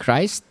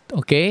Antichrist.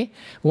 Okay?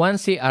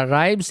 Once he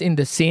arrives in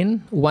the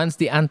scene, once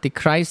the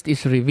Antichrist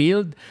is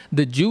revealed,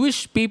 the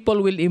Jewish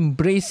people will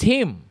embrace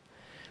him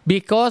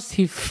because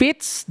he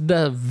fits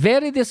the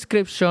very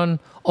description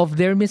of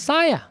their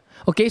Messiah.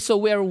 Okay? So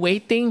we are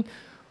waiting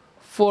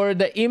for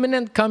the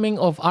imminent coming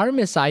of our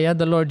Messiah,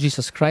 the Lord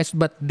Jesus Christ,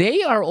 but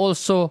they are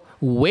also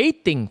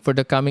waiting for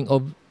the coming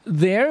of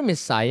their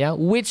Messiah,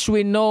 which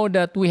we know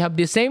that we have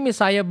the same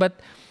Messiah, but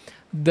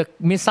the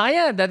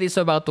Messiah that is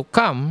about to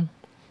come,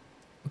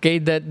 okay,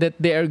 that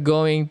they are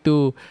going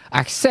to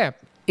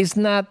accept is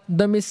not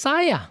the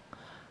Messiah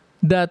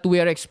that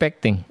we are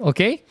expecting,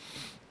 okay?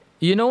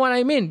 You know what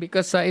I mean?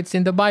 Because it's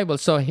in the Bible.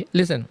 So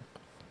listen.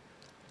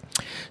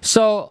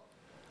 So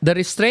the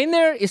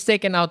restrainer is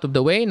taken out of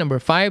the way, number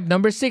 5.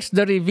 Number 6,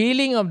 the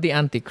revealing of the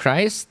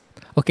Antichrist,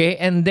 okay?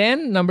 And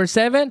then number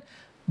 7,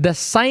 the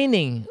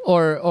signing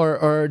or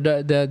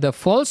the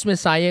false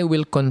Messiah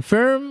will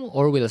confirm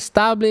or will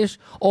establish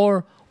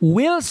or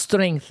will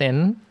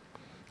strengthen,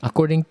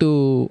 according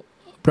to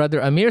Brother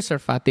Amir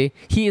Sarfati,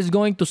 he is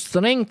going to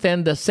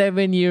strengthen the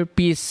 7-year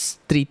peace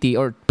treaty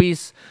or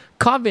peace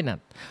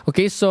covenant.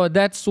 Okay, so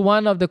that's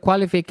one of the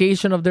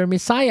qualification of their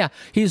Messiah.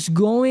 He's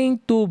going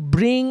to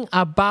bring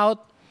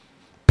about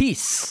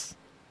peace,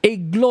 a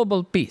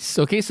global peace.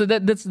 Okay, so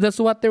that's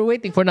what they're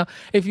waiting for. Now,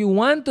 if you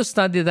want to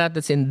study that,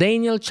 that's in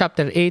Daniel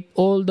chapter 8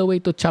 all the way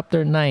to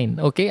chapter 9.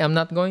 Okay, I'm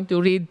not going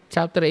to read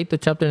chapter 8 to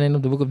chapter 9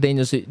 of the book of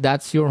Daniel. So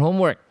that's your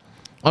homework.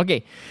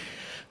 Okay,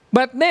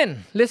 but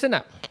then, listen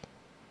up.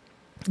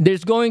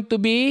 There's going to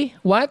be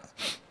what?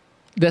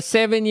 The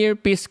 7-year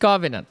peace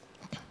covenant.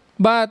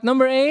 But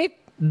number 8,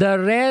 the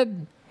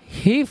red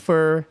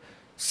heifer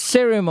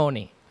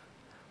ceremony.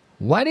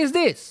 What is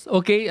this?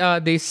 Okay,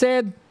 they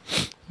said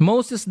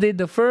Moses did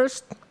the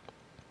first.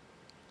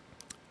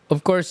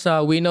 Of course,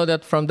 we know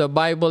that from the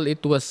Bible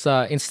it was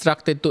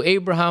instructed to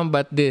Abraham,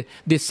 but the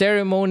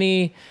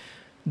ceremony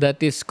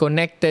that is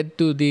connected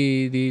to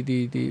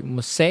the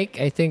Mosaic,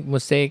 I think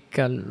Mosaic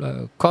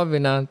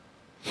covenant,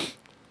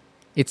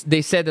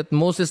 they said that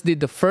Moses did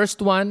the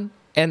first one,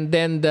 and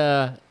then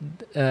the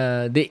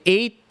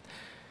 8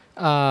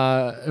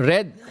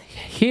 red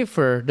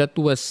heifer that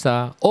was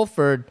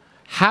offered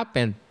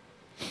happened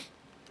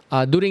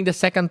during the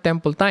second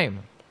temple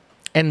time.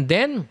 And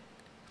then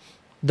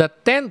the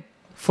 10th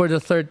for the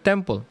third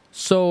temple.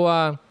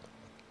 So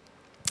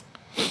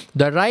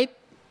the right,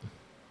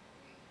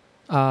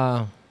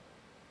 the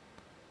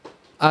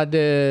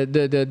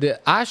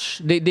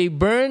ash, they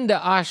burn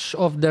the ash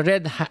of the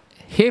red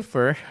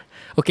heifer.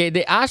 Okay,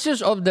 the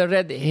ashes of the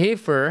red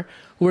heifer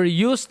were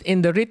used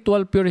in the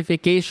ritual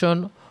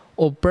purification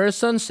of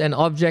persons and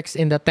objects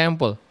in the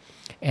temple.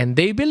 And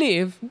they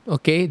believe,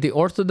 okay, the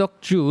Orthodox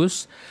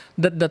Jews,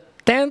 that the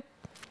 10th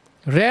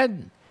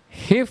red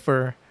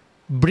heifer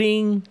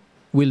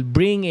will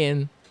bring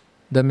in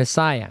the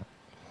Messiah.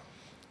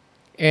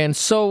 And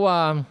so,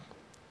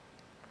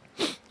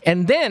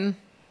 and then,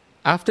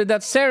 after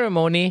that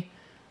ceremony,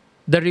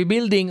 the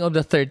rebuilding of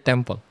the third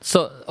temple.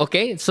 So,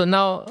 okay, so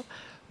now,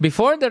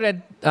 before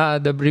the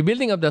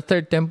rebuilding of the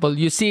third temple,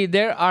 you see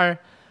there are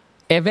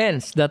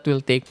events that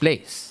will take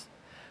place.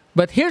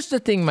 But here's the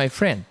thing, my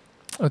friend,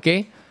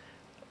 okay?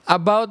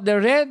 About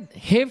the red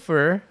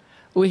heifer,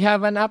 we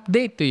have an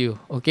update to you,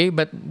 okay?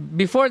 But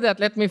before that,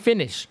 let me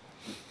finish.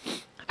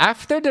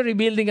 After the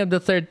rebuilding of the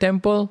third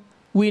temple,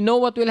 we know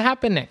what will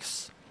happen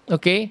next,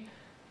 okay?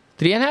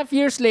 3.5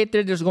 years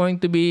later, there's going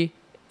to be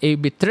a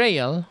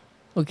betrayal,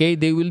 okay?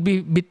 They will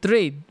be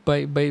betrayed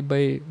by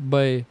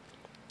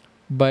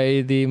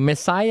the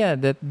Messiah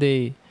that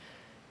they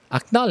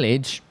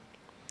acknowledge,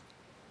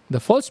 the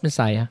false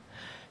Messiah,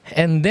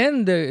 and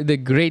then the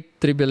great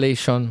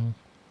tribulation,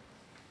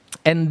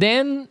 and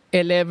then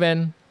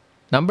 11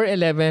 Number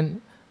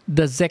 11,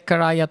 the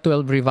Zechariah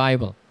 12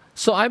 revival.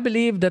 So I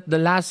believe that the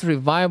last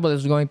revival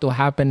is going to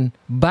happen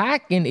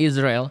back in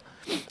Israel.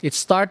 It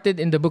started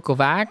in the book of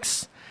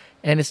Acts,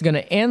 and it's going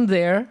to end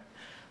there.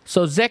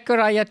 So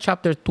Zechariah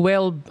chapter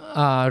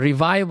 12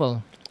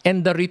 revival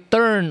and the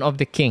return of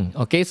the king.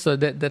 Okay, so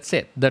that's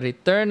it. The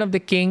return of the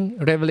king,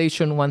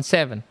 Revelation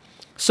 1:7.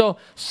 So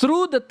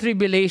through the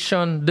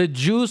tribulation, the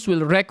Jews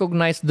will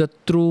recognize the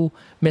true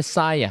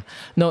Messiah.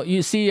 Now,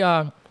 you see,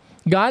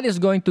 God is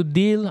going to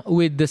deal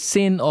with the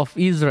sin of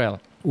Israel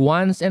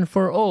once and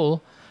for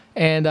all.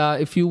 And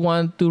if you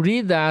want to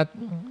read that,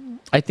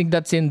 I think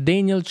that's in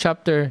Daniel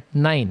chapter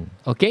 9.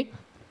 Okay?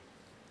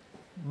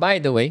 By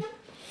the way,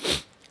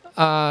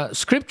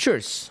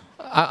 scriptures.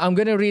 I'm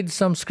going to read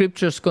some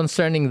scriptures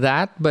concerning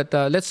that, but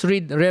let's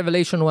read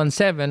Revelation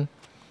 1:7.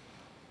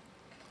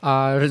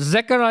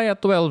 Zechariah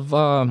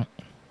 12.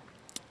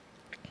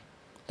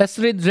 Let's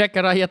read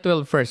Zechariah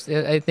 12 first.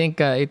 I think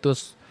it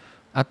was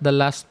at the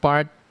last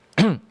part.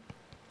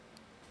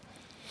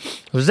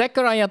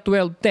 Zechariah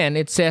 12:10,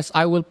 it says,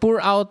 I will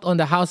pour out on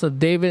the house of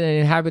David and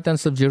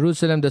inhabitants of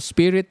Jerusalem the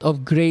spirit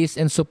of grace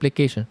and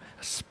supplication.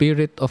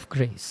 Spirit of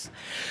grace.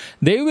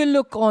 They will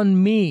look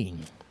on me,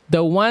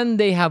 the one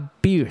they have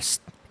pierced,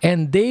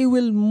 and they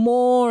will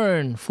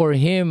mourn for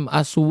him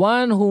as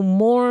one who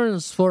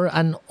mourns for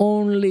an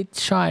only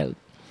child,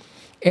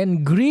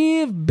 and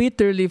grieve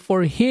bitterly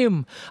for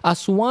him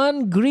as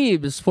one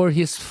grieves for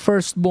his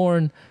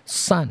firstborn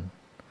son.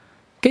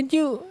 Can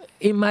you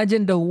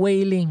imagine the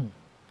wailing?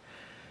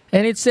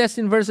 And it says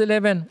in verse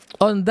 11,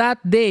 on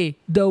that day,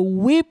 the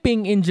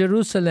weeping in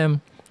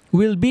Jerusalem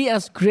will be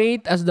as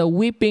great as the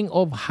weeping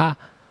of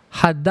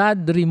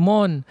Hadad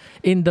Rimon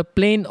in the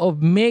plain of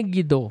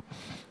Megiddo.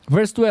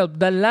 Verse 12,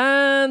 the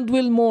land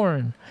will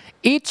mourn,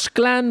 each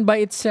clan by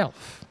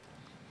itself,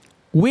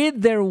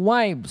 with their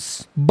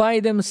wives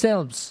by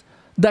themselves,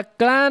 the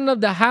clan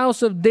of the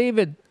house of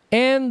David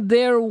and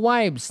their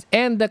wives,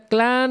 and the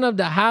clan of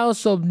the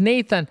house of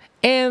Nathan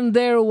and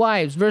their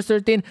wives. Verse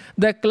 13,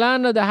 the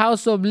clan of the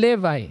house of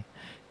Levi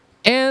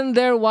and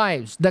their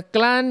wives, the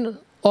clan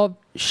of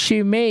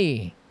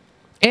Shimei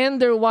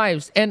and their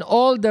wives, and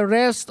all the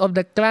rest of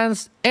the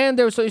clans and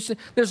their... So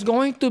there's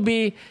going to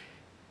be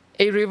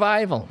a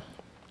revival.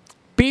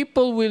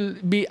 People will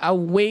be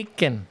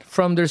awakened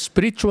from their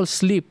spiritual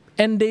sleep,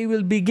 and they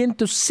will begin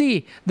to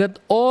see that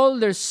all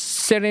their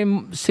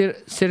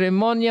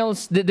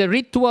ceremonials, the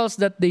rituals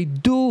that they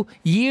do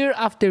year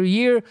after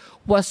year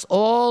was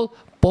all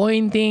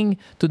pointing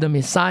to the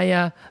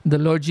Messiah, the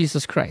Lord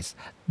Jesus Christ.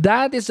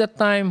 That is a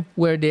time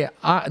where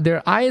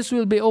their eyes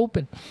will be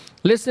open.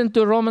 Listen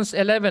to Romans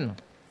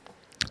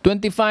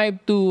 11:25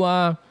 to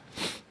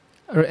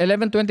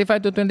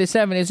 11:25 to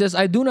 27. It says,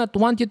 I do not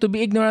want you to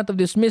be ignorant of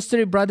this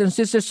mystery, brothers and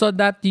sisters, so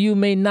that you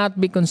may not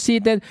be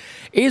conceited.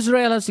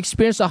 Israel has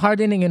experienced a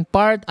hardening in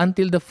part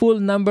until the full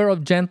number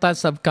of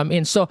Gentiles have come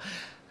in. So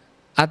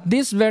at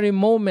this very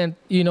moment,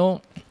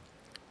 in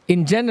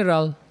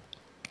general,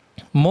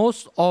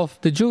 most of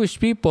the Jewish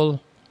people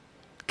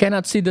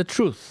cannot see the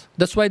truth.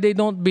 That's why they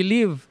don't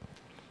believe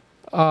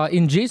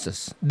in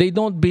Jesus. They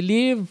don't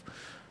believe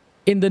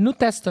in the New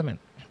Testament.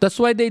 That's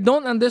why they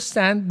don't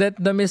understand that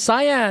the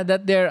Messiah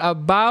that they're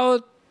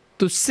about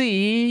to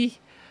see,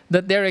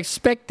 that they're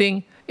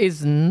expecting,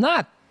 is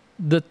not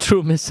the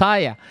true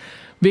Messiah.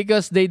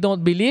 Because they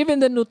don't believe in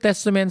the New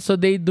Testament, so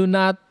they do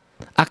not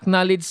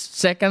acknowledge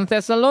 2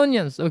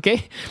 Thessalonians.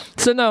 Okay?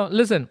 So now,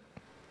 listen.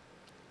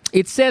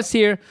 It says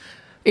here,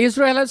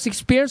 Israel has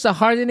experienced a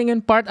hardening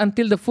in part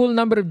until the full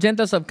number of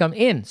Gentiles have come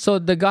in. So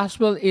the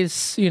gospel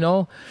is,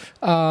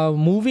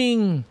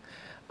 moving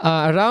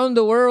around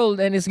the world,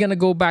 and it's going to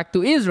go back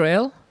to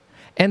Israel.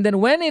 And then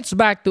when it's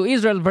back to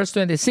Israel, verse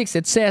 26,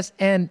 it says,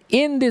 and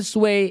in this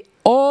way,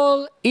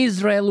 all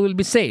Israel will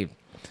be saved.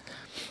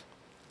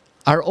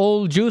 Are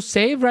all Jews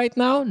saved right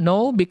now?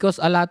 No, because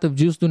a lot of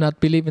Jews do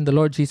not believe in the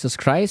Lord Jesus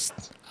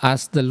Christ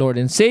as the Lord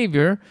and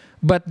Savior.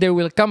 But there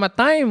will come a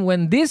time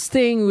when this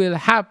thing will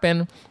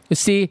happen. You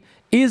see,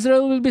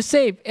 Israel will be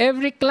saved.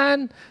 Every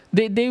clan,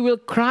 they will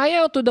cry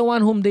out to the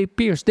one whom they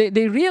pierced.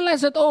 They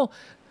realize that,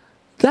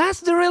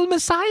 that's the real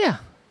Messiah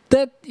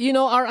that,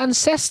 our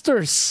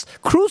ancestors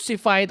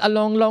crucified a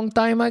long, long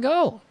time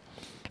ago.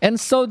 And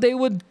so they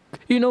would,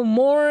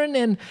 mourn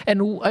and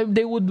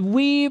they would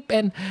weep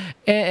and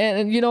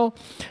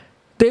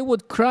they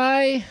would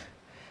cry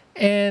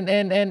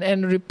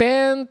and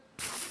repent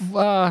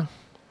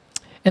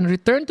and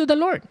return to the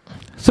Lord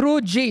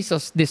through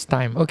Jesus this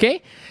time.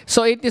 Okay?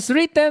 So it is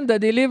written, the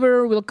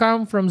deliverer will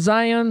come from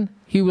Zion.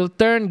 He will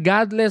turn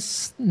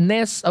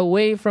godlessness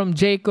away from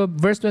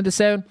Jacob. Verse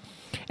 27.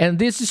 And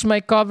this is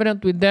my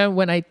covenant with them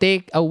when I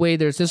take away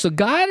their sins. So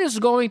God is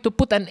going to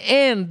put an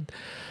end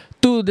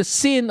to the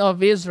sin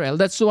of Israel.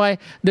 That's why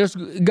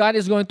God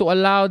is going to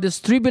allow this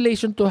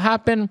tribulation to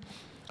happen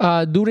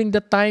during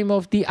the time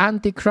of the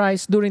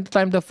Antichrist, during the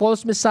time of the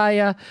false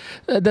Messiah.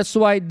 That's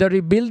why the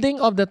rebuilding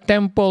of the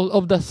temple,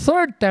 of the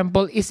third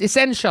temple, is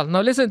essential.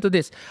 Now listen to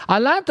this. A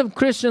lot of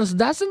Christians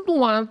doesn't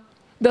want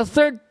the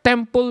third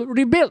temple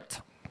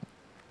rebuilt.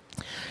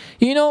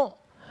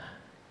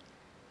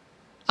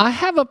 I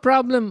have a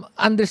problem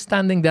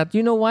understanding that.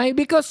 You know why?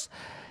 Because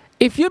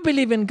if you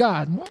believe in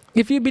God,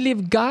 if you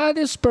believe God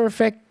is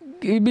perfect,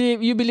 you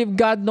believe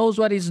God knows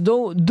what He's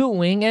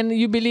doing, and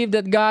you believe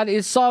that God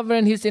is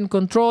sovereign, He's in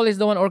control, He's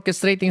the one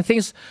orchestrating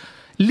things,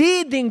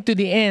 leading to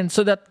the end,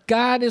 so that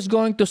God is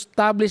going to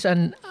establish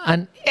an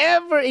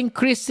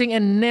ever-increasing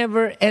and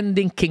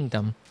never-ending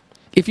kingdom.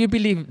 If you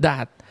believe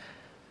that,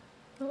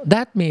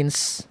 that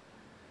means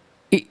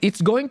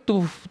it's going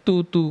to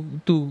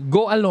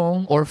go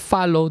along or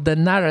follow the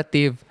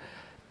narrative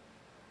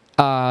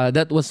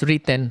that was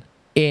written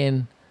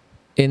in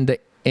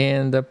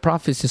the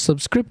prophecies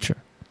of Scripture.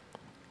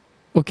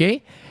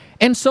 Okay,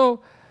 and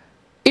so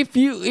if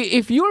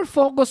you're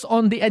focused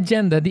on the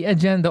agenda,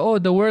 oh,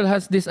 the world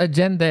has this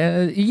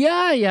agenda,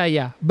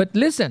 yeah. But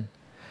listen,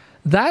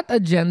 that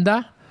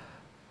agenda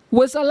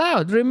was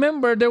allowed.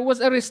 Remember, there was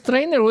a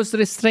restrainer who was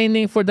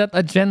restraining for that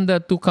agenda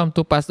to come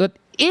to pass. But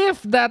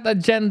if that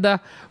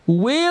agenda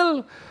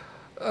will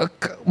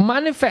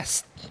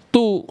manifest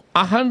to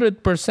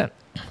 100%,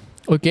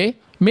 okay,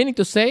 meaning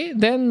to say,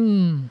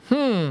 then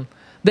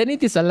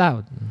it is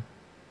allowed.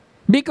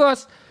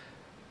 Because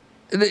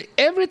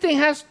everything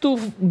has to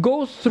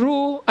go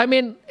through,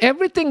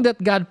 everything that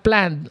God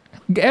planned,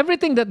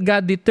 everything that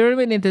God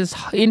determined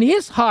in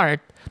His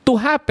heart to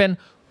happen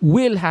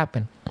will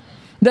happen.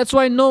 That's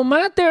why no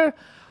matter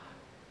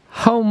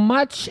how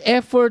much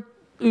effort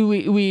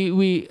even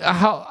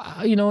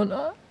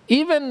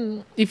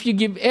if you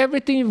give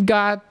everything you've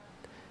got,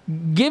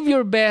 give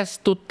your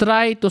best to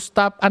try to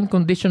stop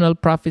unconditional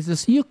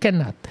prophecies, you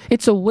cannot.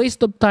 It's a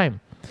waste of time.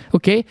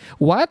 Okay?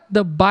 What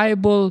the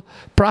Bible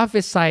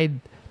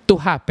prophesied to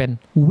happen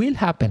will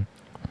happen.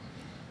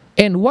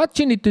 And what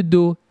you need to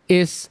do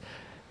is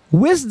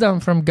wisdom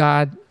from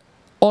God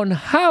on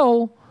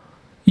how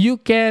you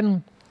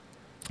can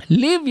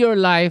live your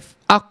life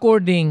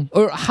according,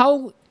 or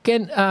how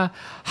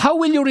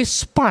will you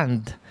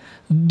respond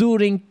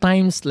during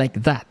times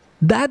like that.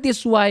 That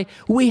is why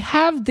we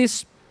have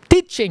these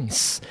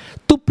teachings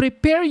to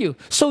prepare you,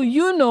 so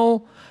you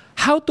know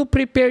how to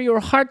prepare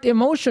your heart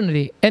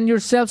emotionally and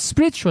yourself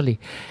spiritually.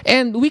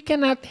 And we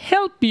cannot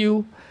help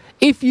you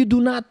if you do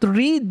not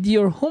read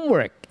your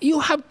homework. You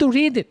have to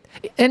read it.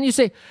 And you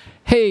say,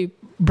 hey,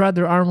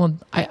 Brother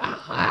Armand,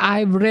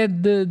 I've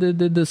read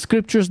the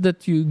scriptures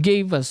that you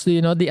gave us,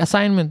 the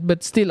assignment,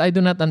 but still I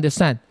do not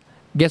understand.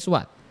 Guess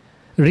what?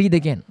 Read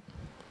again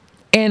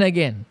and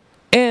again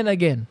and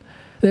again.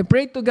 Then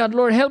pray to God,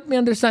 Lord, help me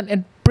understand,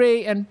 and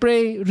pray,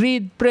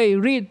 read,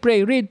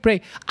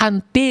 pray,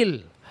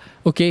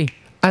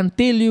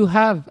 until you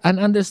have an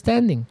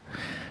understanding.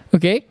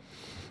 Okay?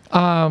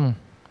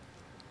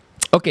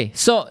 Okay,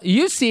 so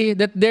you see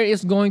that there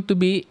is going to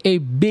be a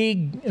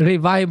big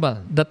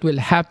revival that will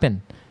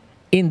happen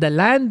in the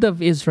land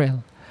of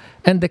Israel.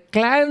 And the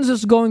clans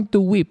is going to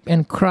weep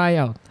and cry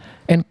out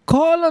and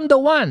call on the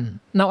one.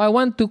 Now I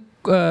want to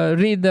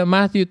read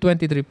Matthew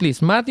 23, please.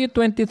 Matthew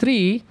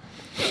 23,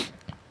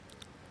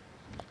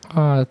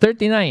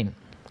 39.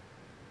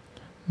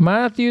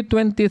 Matthew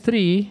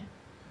 23,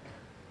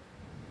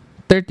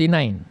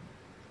 39.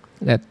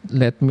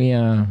 Let me...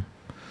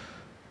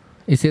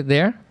 is it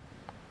there?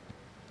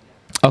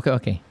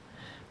 Okay.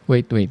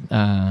 Wait.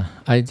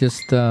 I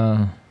just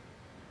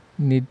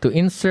need to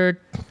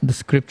insert the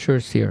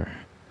scriptures here.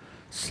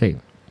 Save.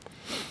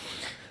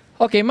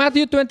 Okay,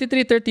 Matthew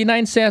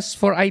 23:39 says,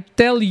 "For I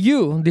tell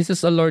you," this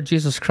is the Lord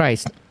Jesus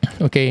Christ.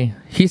 Okay,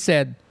 He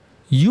said,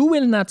 "You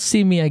will not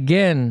see me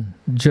again,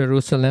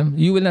 Jerusalem.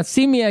 You will not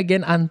see me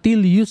again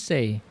until you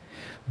say,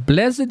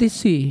 'Blessed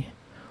is he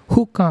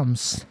who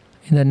comes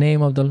in the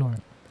name of the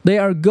Lord.'" They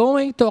are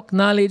going to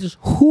acknowledge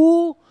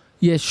who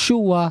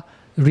Yeshua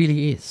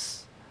really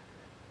is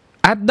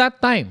at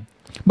that time.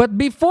 But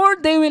before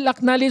they will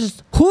acknowledge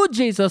who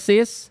Jesus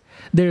is,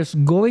 there's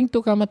going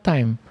to come a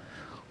time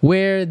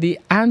where the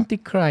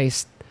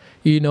Antichrist,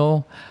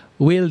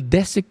 will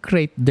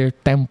desecrate their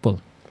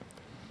temple.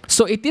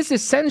 So it is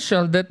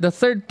essential that the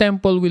third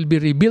temple will be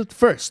rebuilt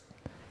first.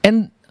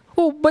 And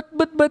but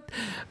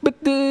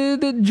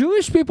the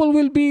Jewish people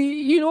will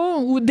be,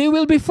 they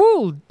will be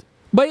fooled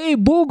by a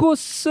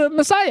bogus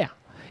Messiah.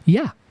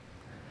 Yeah.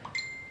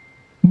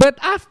 But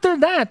after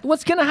that,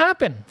 what's going to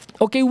happen?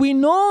 Okay, we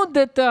know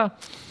that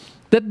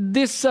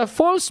this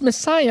false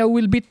Messiah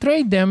will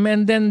betray them,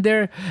 and then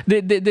they're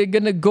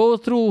going to go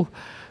through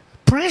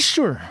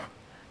pressure.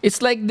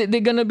 It's like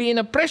they're going to be in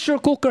a pressure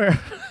cooker.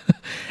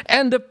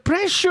 And the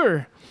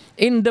pressure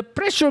in the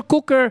pressure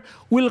cooker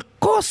will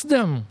cause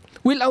them,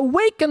 will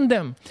awaken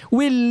them,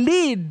 will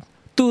lead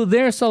to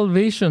their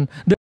salvation.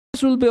 The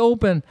doors will be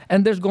open,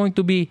 and there's going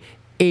to be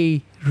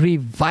a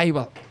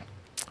revival.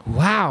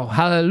 Wow,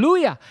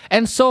 hallelujah.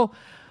 And so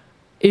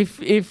if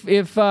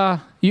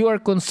you are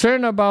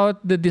concerned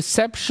about the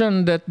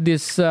deception that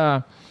this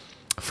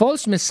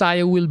false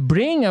Messiah will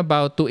bring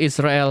about to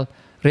Israel,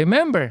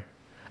 remember,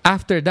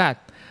 after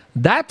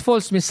that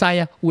false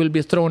Messiah will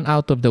be thrown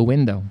out of the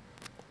window.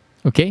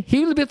 Okay?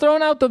 He will be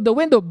thrown out of the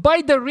window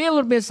by the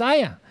real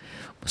Messiah.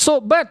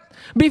 So, but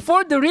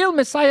before the real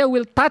Messiah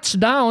will touch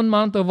down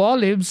Mount of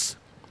Olives,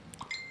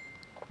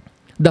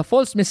 the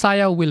false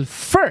Messiah will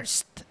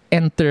first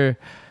enter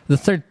the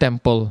third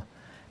temple,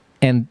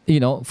 and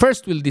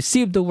first will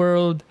deceive the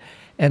world,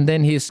 and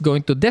then he's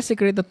going to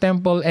desecrate the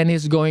temple, and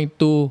he's going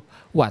to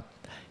what?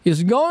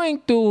 He's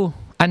going to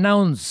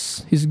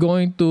announce, he's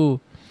going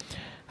to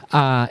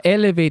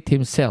elevate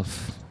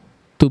himself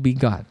to be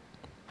God.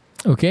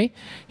 Okay,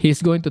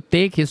 he's going to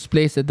take his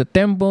place at the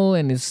temple,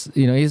 and he's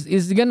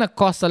gonna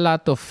cause a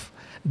lot of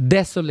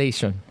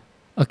desolation.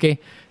 Okay,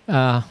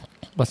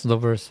 what's the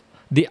verse?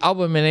 The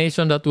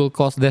abomination that will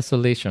cause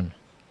desolation.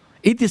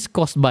 It is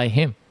caused by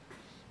him,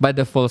 by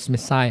the false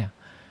Messiah.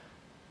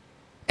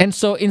 And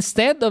so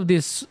instead of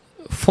this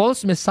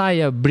false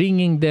Messiah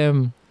bringing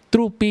them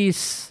true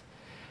peace,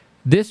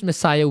 this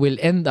Messiah will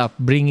end up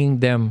bringing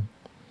them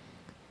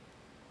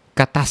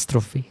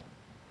catastrophe.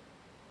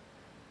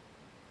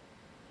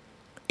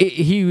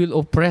 He will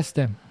oppress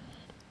them.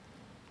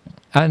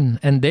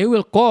 And they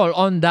will call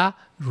on the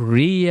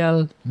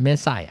real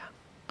Messiah.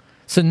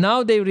 So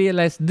now they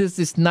realize this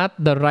is not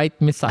the right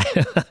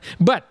Messiah.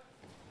 But,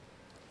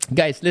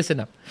 guys,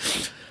 listen up.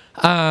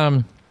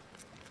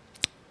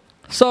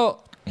 So,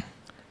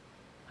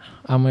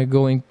 am I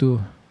going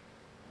to...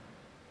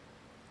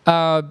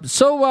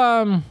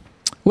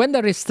 when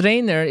the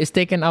restrainer is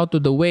taken out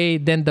of the way,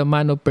 then the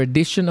man of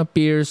perdition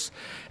appears,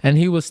 and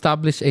he will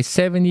establish a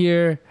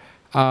 7-year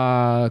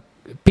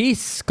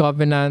peace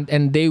covenant,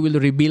 and they will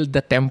rebuild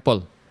the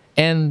temple.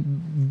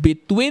 And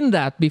between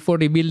that, before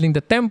rebuilding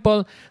the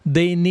temple,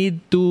 they need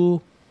to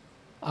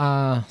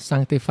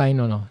sanctify.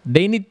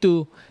 They need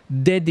to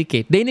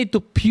dedicate. They need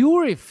to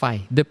purify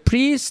the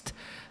priest,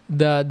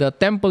 the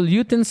temple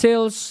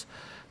utensils,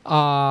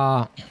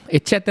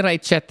 etc.,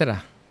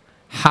 etc.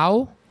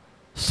 How?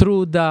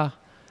 Through the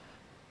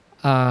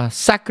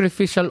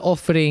sacrificial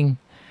offering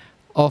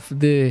of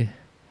through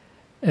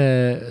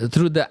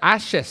the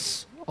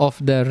ashes of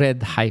the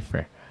red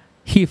heifer,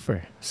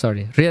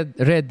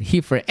 red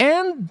heifer,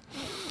 and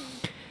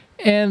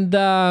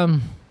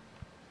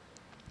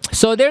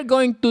so they're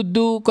going to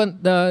do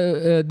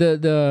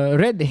the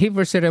red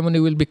heifer ceremony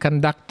will be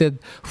conducted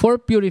for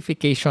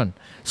purification,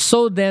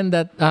 so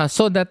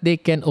that they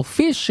can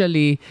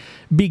officially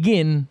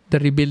begin the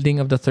rebuilding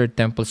of the third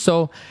temple.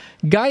 So,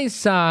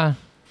 guys,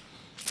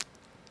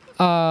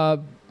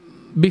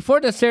 before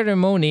the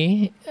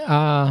ceremony,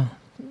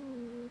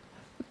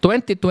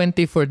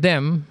 2020 for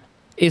them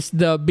is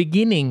the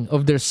beginning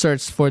of their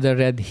search for the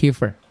red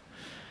heifer.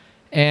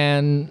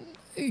 And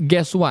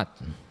guess what?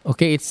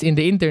 Okay, it's in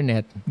the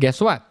internet. Guess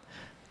what?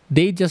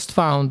 They just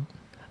found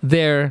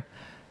their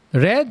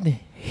red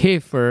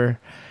heifer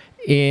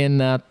in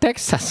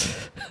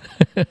Texas.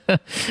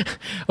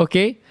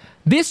 Okay,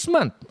 this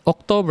month,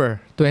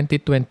 October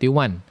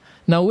 2021.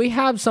 Now, we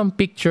have some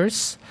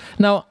pictures.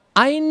 Now,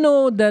 I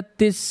know that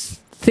this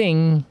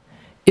thing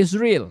is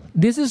real.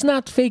 This is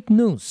not fake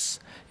news.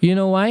 You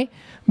know why?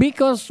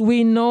 Because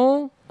we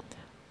know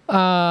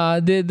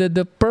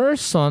the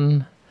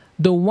person,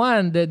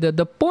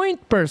 the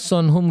point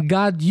person whom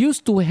God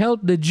used to help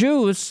the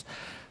Jews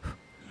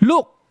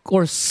look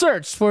or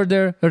search for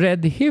their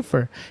red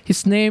heifer.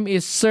 His name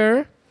is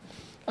Sir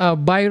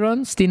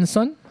Byron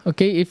Stinson.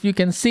 Okay, if you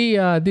can see,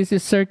 this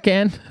is Sir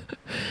Ken,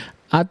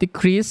 Ate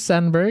Chris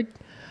Sandberg.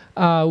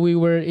 We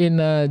were in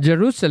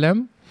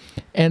Jerusalem,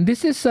 and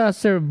this is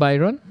Sir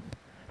Byron.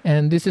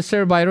 And this is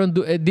Sir Byron.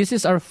 This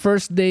is our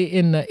first day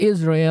in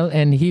Israel,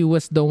 and he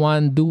was the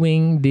one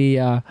doing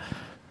the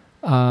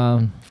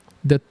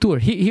tour.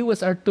 He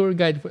was our tour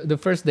guide for the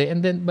first day,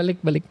 and then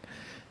balik.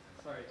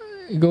 Sorry.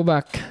 Go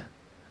back.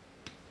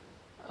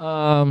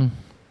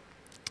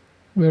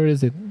 Where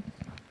is it?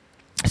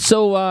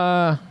 So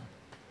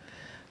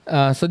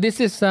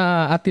this is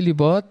Ate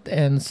Libot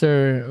and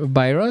Sir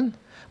Byron.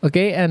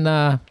 Okay, and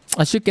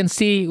as you can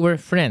see, we're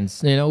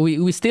friends.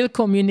 We still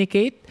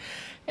communicate.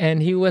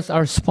 And he was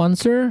our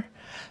sponsor.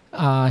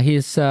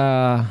 He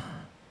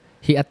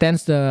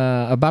attends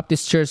a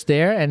Baptist church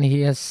there, and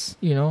he has,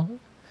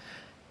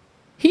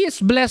 he is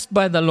blessed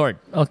by the Lord,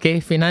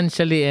 okay,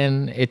 financially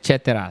and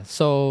etc.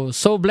 So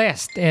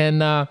blessed.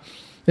 And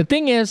the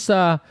thing is,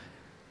 I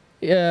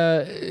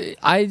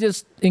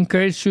just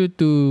encourage you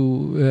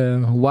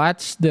to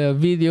watch the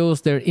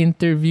videos, their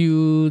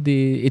interview,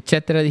 the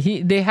etc.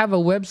 They have a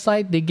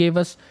website they gave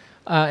us,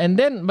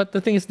 but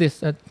the thing is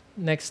this.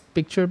 Next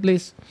picture,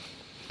 please.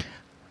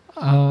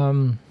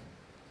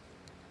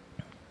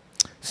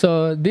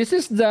 So this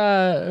is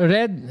the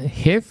red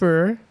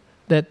heifer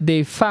that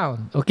they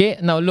found. Okay,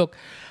 now look,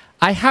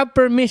 I have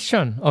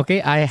permission.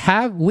 Okay,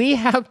 we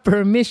have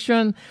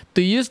permission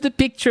to use the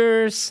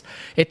pictures,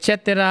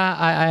 etc.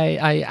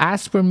 I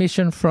asked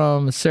permission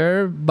from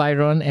Sir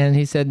Byron, and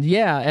he said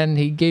yeah, and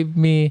he gave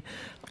me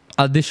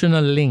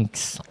additional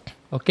links.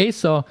 Okay,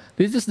 so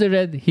this is the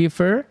red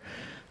heifer,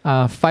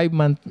 5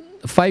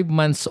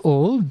 months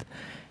old.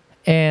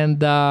 And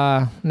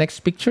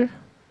next picture.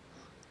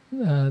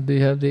 Do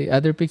you have the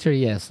other picture?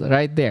 Yes,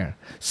 right there.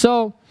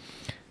 So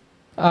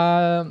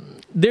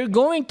they're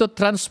going to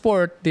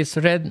transport this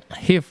red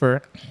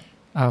heifer,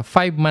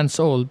 5 months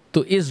old,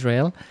 to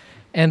Israel.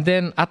 and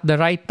then at the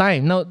right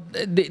time. Now,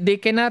 they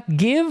cannot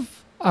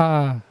give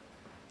the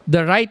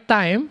right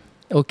time,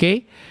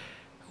 okay,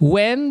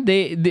 when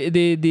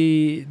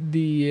the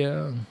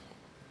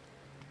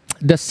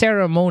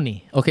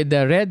ceremony, okay,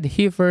 the red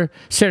heifer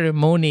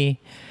ceremony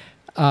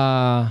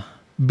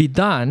be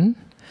done.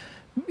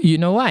 You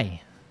know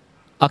why?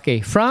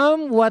 Okay,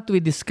 from what we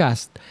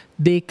discussed,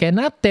 they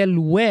cannot tell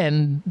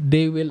when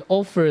they will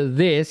offer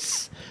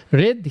this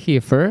red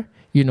heifer.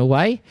 You know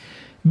why?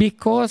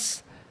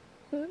 Because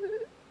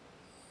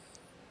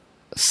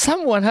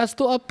someone has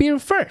to appear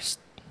first.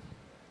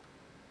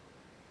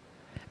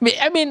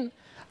 I mean,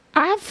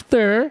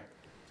 after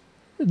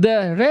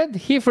the red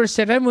heifer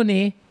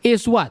ceremony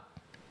is what?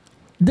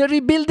 The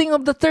rebuilding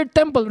of the third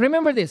temple.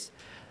 Remember this.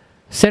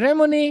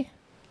 Ceremony,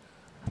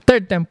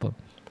 third temple.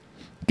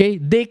 Okay,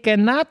 they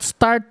cannot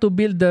start to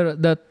build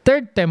the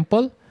third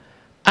temple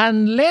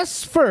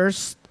unless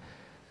first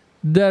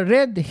the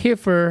red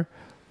heifer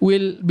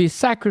will be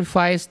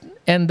sacrificed,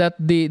 and that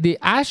the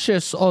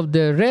ashes of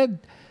the red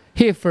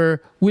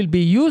heifer will be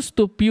used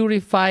to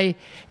purify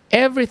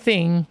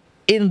everything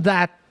in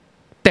that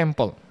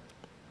temple.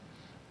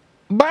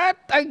 But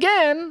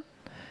again,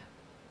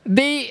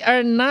 they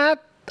are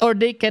not, or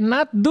they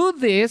cannot do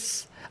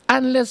this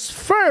unless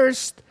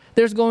first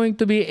there's going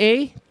to be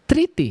a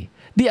treaty.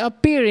 The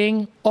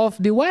appearing of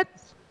the what?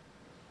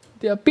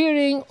 The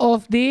appearing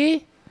of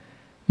the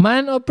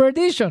man of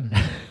perdition.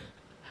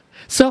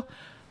 So,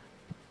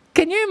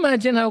 can you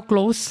imagine how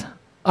close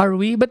are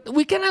we? But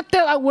we cannot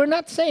tell. We're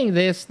not saying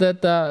this,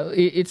 that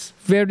it's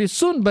very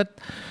soon. But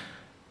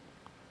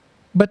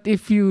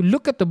if you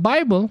look at the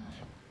Bible,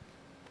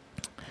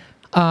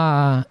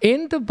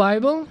 in the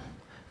Bible,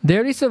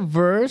 there is a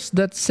verse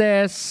that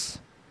says,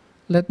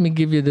 let me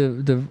give you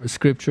the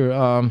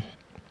scripture.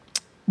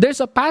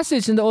 There's a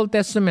passage in the Old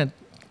Testament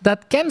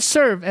that can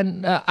serve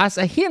and as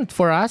a hint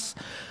for us,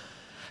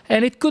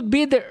 and it could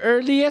be the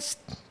earliest,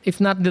 if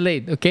not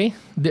delayed. Okay,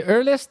 the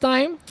earliest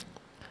time,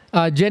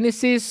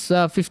 Genesis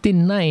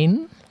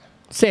 15:9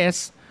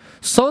 says,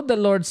 "So the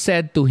Lord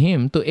said to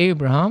him, to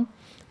Abraham,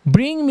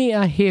 bring me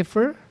a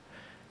heifer,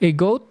 a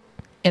goat,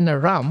 and a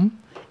ram,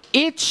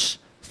 each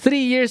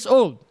 3 years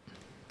old,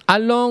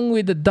 along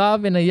with a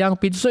dove and a young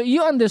pigeon." So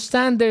you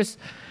understand there's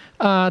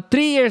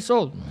 3 years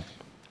old.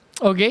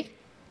 Okay?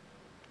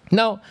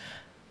 Now,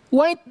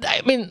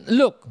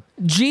 look,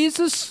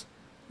 Jesus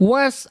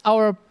was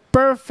our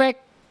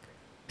perfect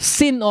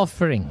sin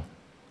offering.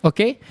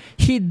 Okay?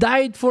 He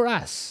died for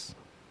us.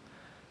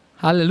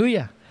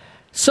 Hallelujah.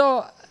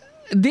 So,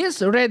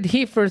 this red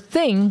heifer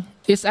thing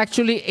is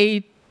actually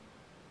it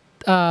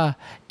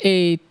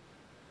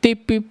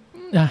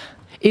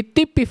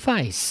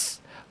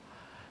typifies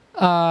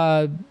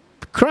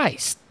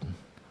Christ,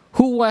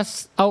 who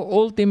was our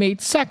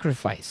ultimate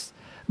sacrifice.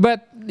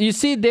 But you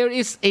see, there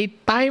is a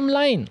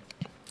timeline,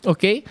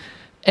 okay?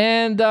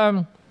 And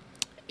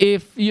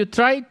if you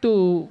try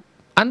to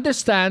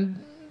understand,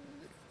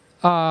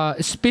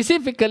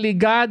 specifically,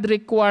 God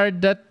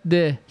required that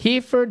the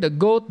heifer, the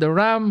goat, the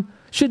ram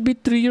should be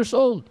 3 years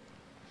old.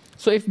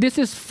 So if this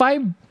is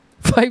 5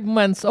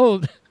 months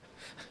old,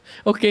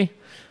 okay,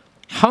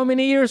 how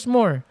many years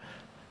more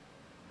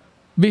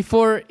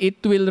before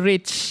it will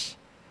reach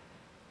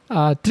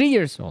 3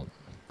 years old?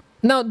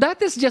 Now,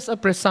 that is just a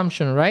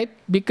presumption, right?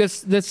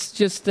 Because that's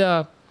just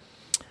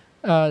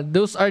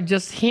those are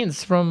just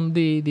hints from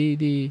the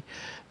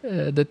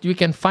that we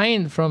can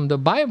find from the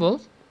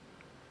Bible.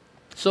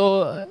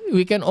 So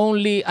we can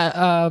only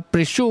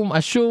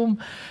assume.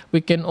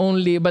 We can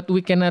only, but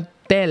we cannot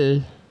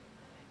tell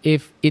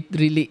if it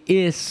really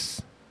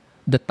is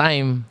the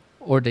time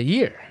or the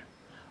year.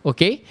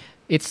 Okay?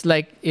 It's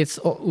like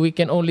we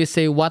can only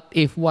say what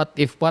if,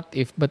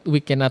 but we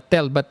cannot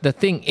tell. But the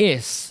thing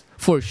is,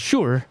 for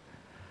sure,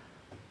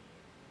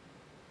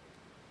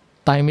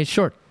 time is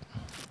short.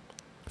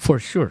 For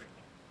sure.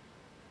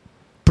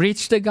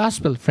 Preach the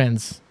gospel,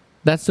 friends.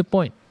 That's the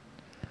point.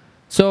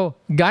 So,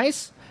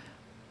 guys,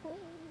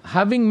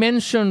 having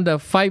mentioned the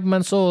 5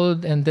 months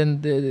old and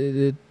then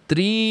the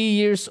 3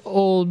 years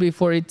old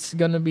before it's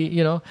going to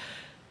be,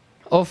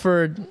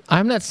 offered,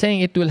 I'm not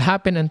saying it will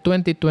happen in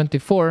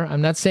 2024.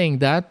 I'm not saying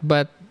that,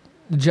 but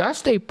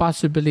just a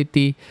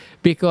possibility,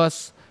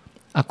 because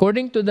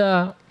according to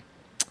the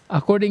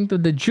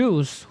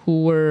Jews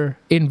who were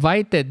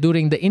invited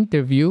during the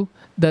interview,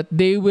 that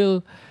they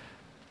will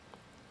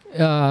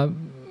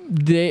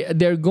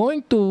they're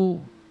going to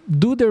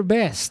do their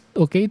best,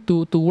 okay,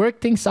 to work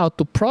things out,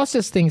 to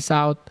process things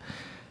out,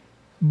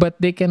 but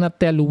they cannot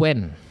tell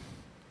when.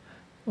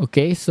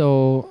 Okay,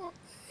 so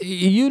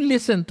you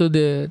listen to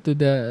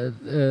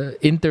the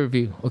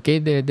interview. Okay,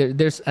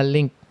 there's a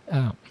link.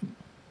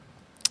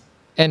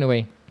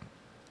 Anyway,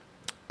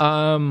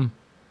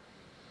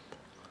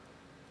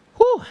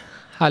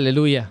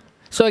 hallelujah.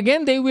 So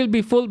again, they will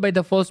be fooled by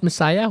the false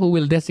Messiah who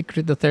will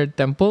desecrate the third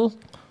temple.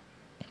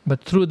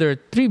 But through their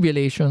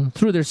tribulation,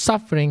 through their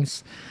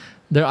sufferings,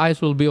 their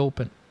eyes will be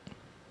opened.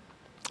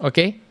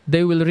 Okay?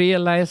 They will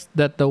realize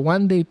that the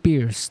one they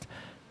pierced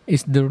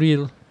is the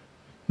real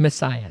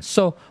Messiah.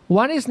 So,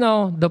 what is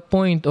now the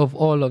point of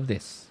all of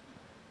this?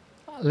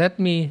 Let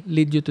me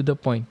lead you to the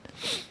point.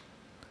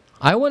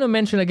 I want to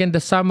mention again the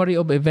summary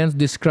of events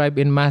described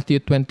in Matthew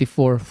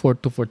 24,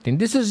 4-14.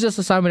 This is just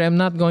a summary. I'm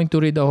not going to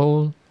read the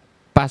whole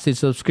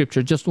passage of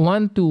Scripture. Just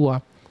want to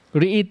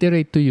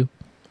reiterate to you.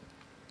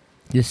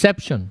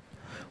 Deception,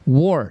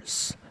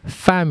 wars,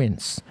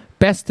 famines,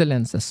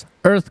 pestilences,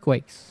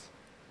 earthquakes.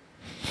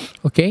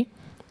 Okay?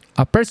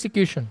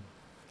 Persecution,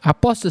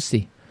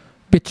 apostasy,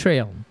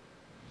 betrayal.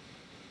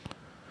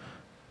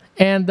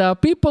 And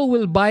people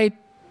will bite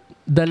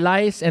the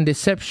lies and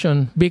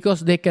deception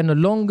because they can no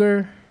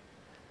longer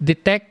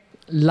detect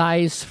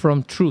lies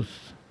from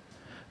truth,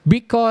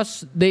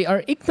 because they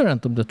are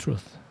ignorant of the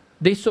truth.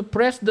 They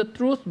suppress the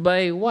truth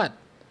by what?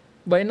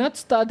 By not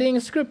studying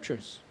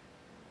scriptures,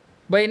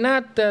 by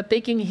not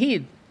taking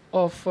heed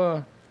of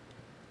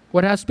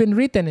what has been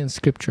written in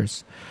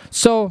scriptures.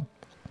 So,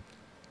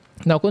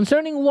 now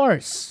concerning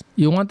wars,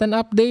 you want an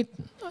update?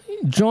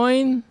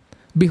 Join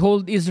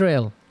Behold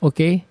Israel,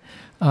 okay?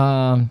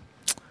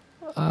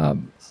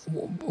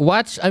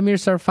 Watch Amir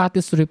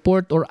Sarfati's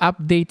report or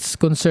updates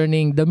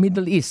concerning the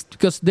Middle East,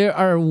 because there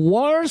are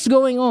wars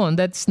going on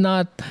that's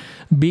not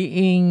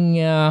being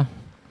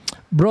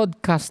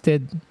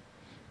broadcasted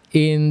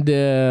in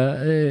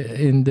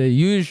the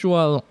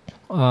usual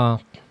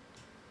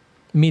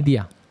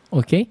media.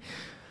 Okay,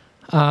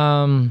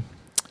 and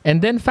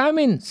then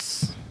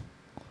famines,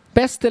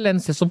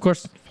 pestilences. Of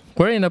course,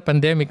 we're in a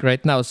pandemic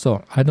right now,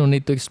 so I don't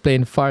need to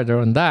explain further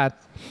on that.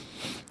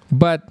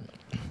 But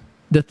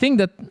the thing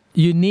that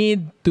you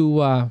need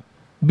to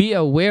be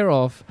aware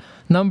of,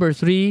 number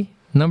 3,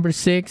 number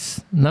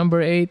 6,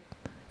 number 8,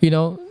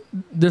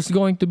 there's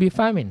going to be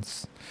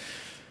famines,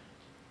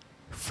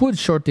 food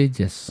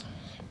shortages.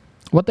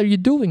 What are you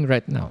doing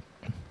right now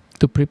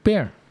to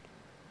prepare?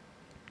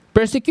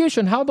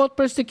 Persecution. How about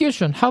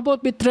persecution? How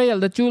about betrayal,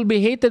 that you will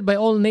be hated by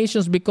all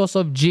nations because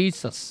of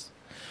Jesus?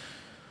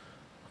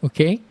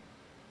 Okay?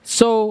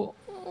 So,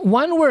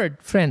 one word,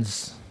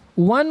 friends.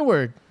 One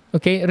word.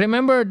 Okay,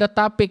 remember the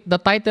topic, the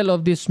title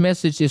of this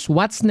message is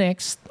What's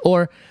Next,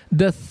 or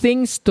the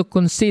things to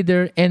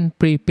consider and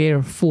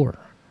prepare for.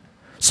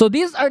 So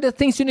these are the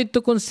things you need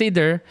to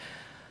consider,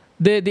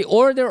 the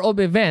order of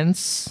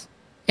events,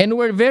 and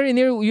we're very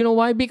near. You know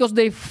why? Because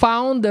they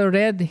found the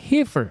red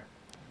heifer.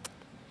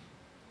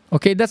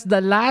 Okay, that's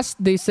the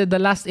last, they said the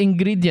last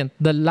ingredient,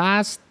 the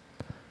last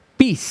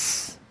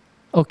piece,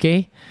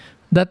 okay,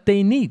 that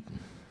they need.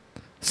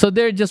 So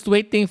they're just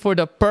waiting for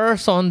the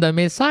person, the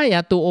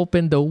Messiah, to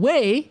open the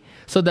way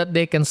so that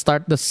they can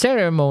start the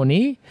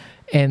ceremony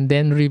and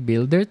then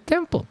rebuild their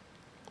temple.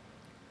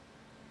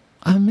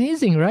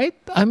 Amazing, right?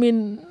 I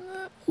mean,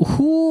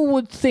 who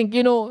would think,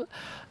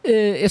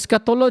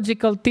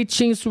 eschatological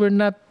teachings were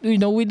not, we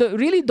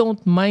really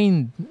don't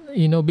mind,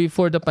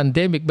 before the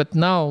pandemic, but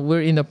now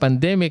we're in a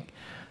pandemic.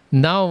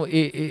 Now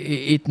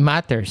it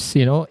matters,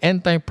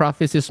 end-time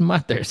prophecies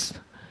matters.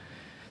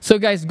 So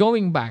guys,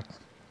 going back,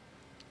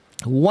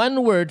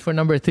 one word for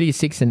number 3,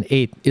 6, and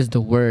 8 is the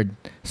word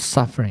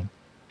suffering.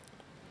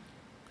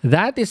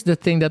 That is the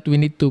thing that we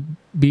need to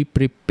be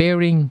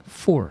preparing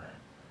for.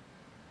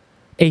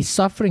 A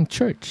suffering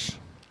church.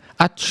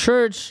 A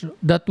church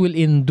that will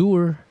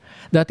endure,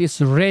 that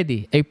is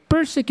ready. A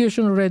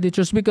persecution-ready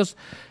church. Because,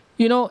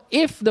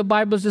 if the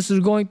Bible says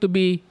there's going to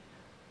be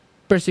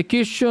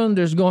persecution,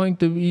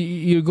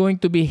 you're going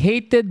to be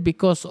hated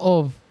because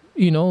of,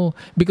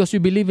 because you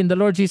believe in the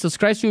Lord Jesus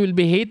Christ, you will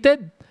be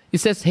hated. It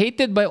says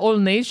hated by all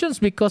nations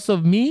because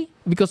of me,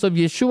 because of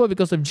Yeshua,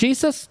 because of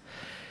Jesus.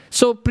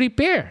 So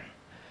prepare,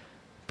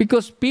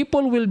 because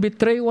people will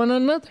betray one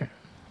another.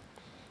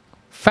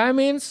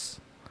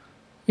 Famines,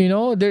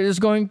 there is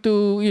going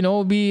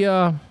to, be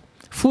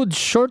food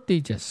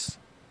shortages.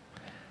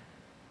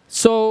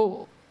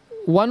 So,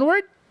 one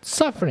word,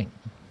 suffering.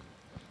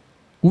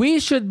 We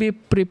should be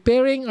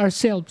preparing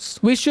ourselves.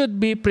 We should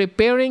be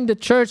preparing the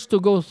church to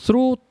go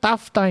through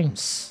tough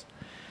times.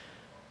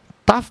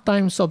 Tough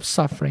times of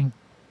suffering.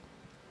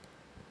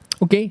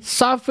 Okay?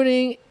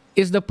 Suffering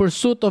is the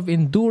pursuit of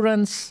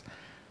endurance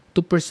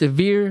to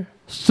persevere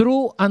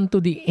through unto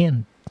the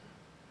end.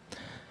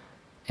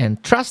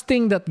 And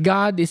trusting that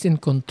God is in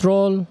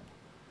control,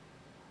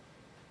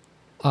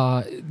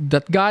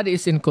 that God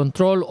is in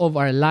control of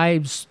our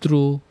lives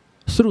through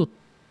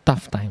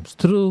tough times,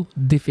 through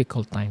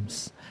difficult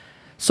times.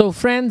 So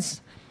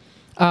friends,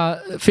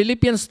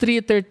 Philippians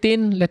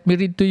 3:13, let me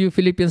read to you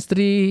Philippians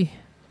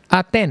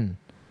 3:10.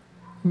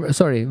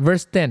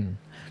 Verse 10.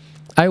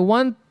 I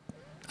want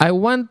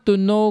to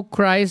know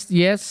Christ,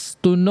 yes,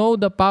 to know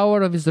the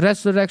power of His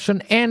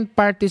resurrection and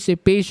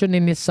participation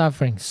in His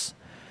sufferings,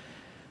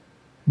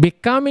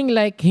 becoming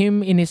like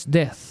Him in His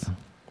death,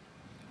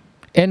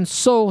 and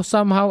so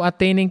somehow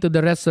attaining to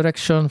the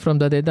resurrection from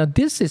the dead. Now,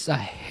 this is a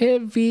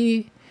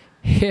heavy,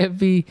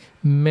 heavy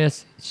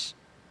message.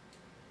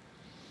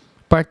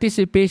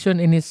 Participation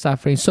in His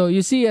suffering. So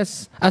you see,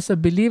 as a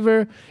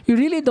believer, you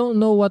really don't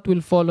know what will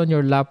fall on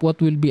your lap,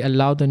 what will be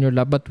allowed on your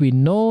lap. But we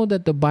know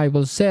that the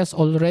Bible says,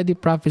 already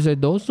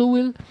prophesied, those who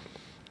will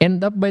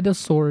end up by the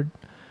sword.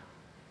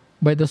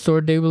 By the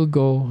sword they will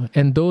go,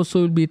 and those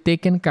who will be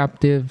taken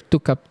captive to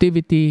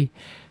captivity,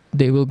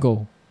 they will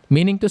go.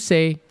 Meaning to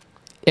say,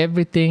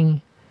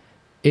 everything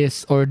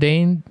is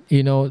ordained.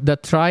 The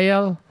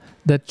trial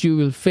that you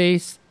will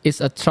face is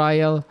a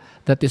trial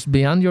that is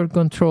beyond your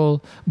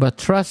control. But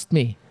trust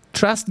me,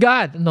 trust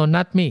God. No,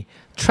 not me.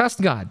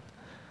 Trust God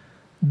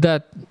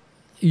that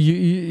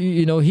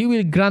He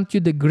will grant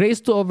you the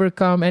grace to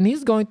overcome, and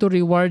He's going to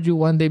reward you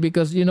one day,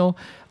 because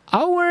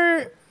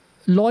our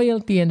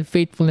loyalty and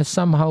faithfulness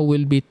somehow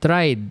will be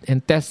tried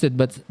and tested.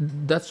 But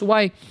that's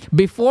why,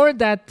 before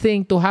that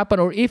thing to happen,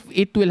 or if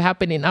it will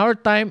happen in our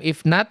time,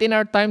 if not in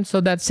our time,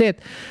 so that's it.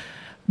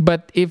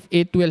 But if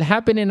it will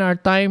happen in our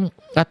time,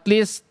 at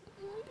least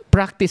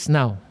practice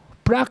now.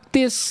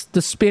 Practice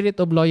the spirit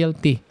of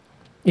loyalty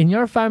in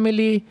your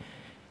family,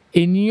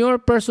 in your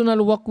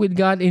personal walk with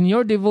God, in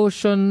your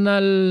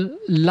devotional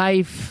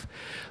life.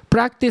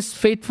 Practice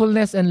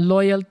faithfulness and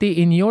loyalty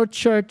in your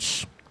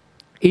church,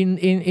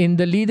 in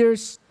the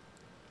leaders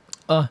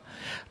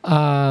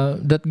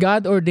that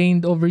God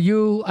ordained over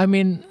you. I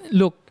mean,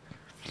 look,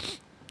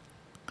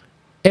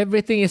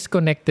 everything is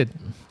connected,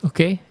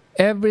 okay?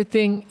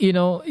 Everything,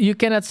 you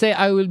cannot say,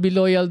 I will be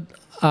loyal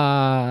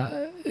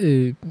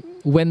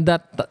when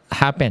that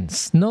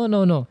happens.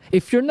 No.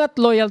 If you're not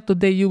loyal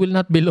today, you will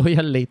not be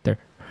loyal later.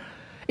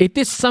 It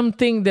is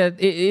something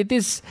that, it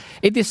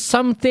is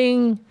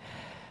something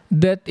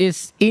that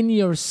is in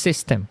your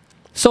system.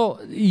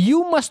 So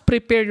you must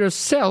prepare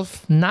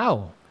yourself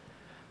now.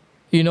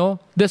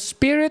 The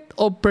spirit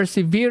of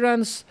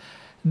perseverance,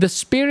 the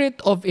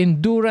spirit of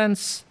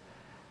endurance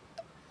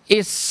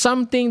is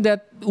something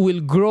that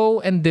will grow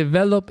and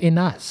develop in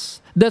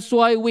us. That's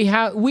why we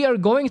are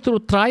going through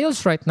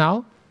trials right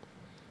now.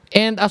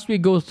 And as we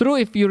go through,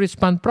 if you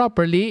respond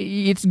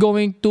properly, it's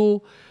going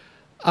to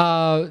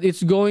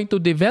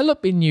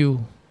develop in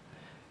you.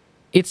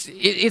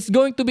 It's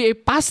going to be a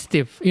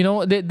positive.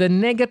 The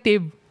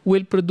negative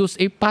will produce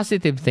a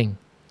positive thing.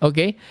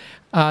 Okay?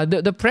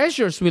 The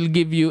pressures will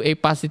give you a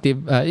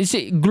positive. You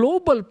see,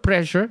 global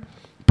pressure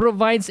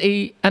provides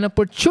an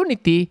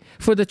opportunity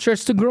for the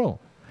church to grow.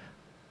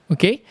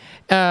 Okay?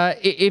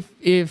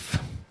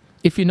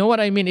 If you know what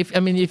I mean,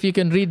 if you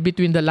can read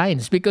between the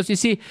lines, because you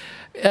see,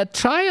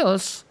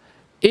 trials,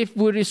 if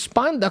we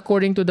respond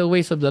according to the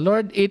ways of the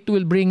Lord, it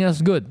will bring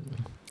us good.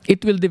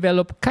 It will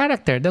develop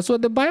character. That's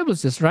what the Bible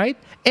says, right?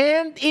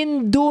 And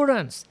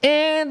endurance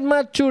and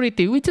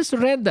maturity. We just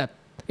read that.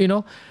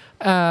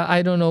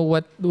 I don't know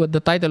what the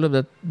title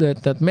of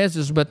that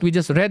message, but we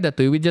just read that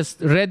to you. We just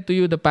read to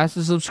you the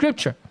passages of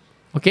Scripture.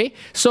 Okay?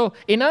 So,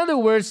 in other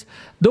words,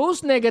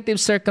 those negative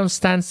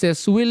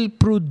circumstances will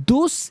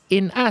produce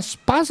in us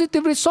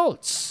positive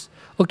results.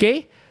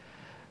 Okay?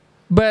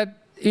 But,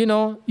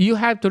 you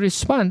have to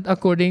respond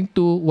according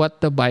to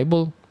what the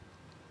Bible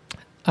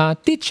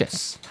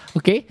teaches.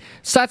 Okay?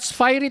 Such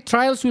fiery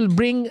trials will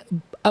bring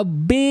a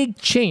big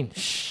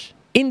change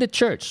in the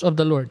church of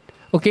the Lord.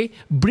 Okay?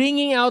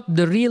 Bringing out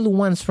the real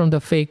ones from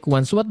the fake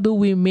ones. What do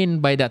we mean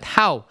by that?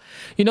 How?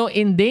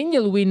 In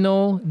Daniel, we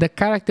know the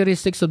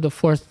characteristics of the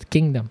fourth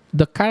kingdom.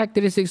 The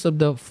characteristics of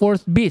the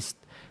fourth beast,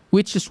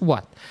 which is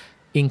what?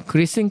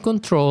 Increasing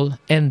control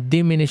and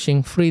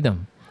diminishing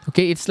freedom.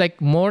 Okay? It's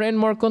like more and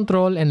more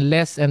control and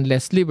less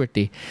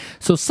liberty.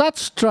 So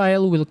such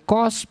trial will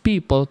cause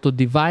people to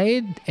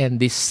divide and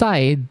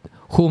decide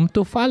whom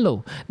to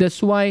follow.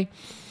 That's why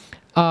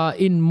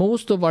in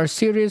most of our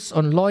series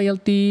on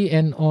loyalty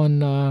and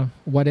on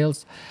what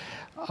else?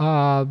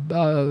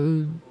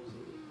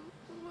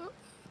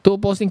 Two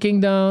opposing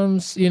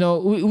kingdoms,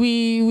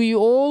 we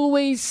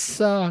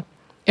always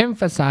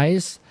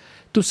emphasize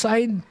to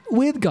side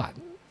with God.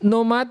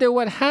 No matter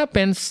what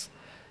happens,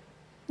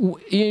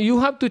 you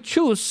have to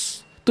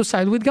choose to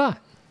side with God.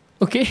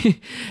 Okay?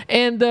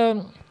 And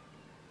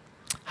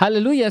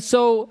hallelujah.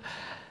 So,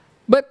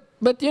 but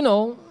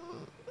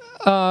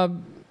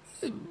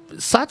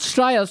such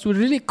trials will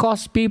really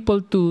cause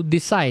people to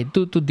decide,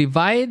 to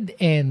divide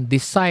and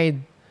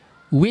decide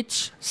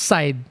which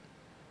side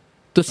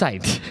to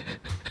side.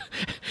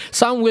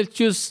 Some will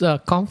choose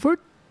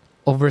comfort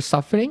over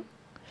suffering.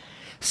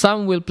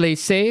 Some will play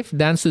safe,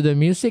 dance to the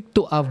music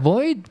to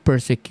avoid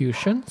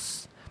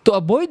persecutions, to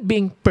avoid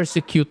being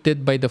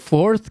persecuted by the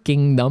fourth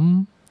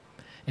kingdom.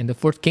 And the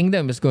fourth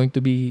kingdom is going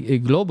to be a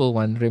global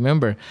one,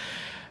 remember.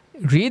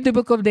 Read the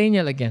book of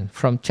Daniel again,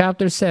 from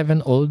chapter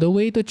 7 all the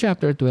way to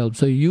chapter 12.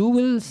 So you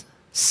will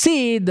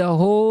see the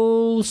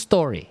whole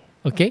story.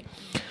 Okay?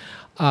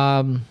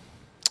 And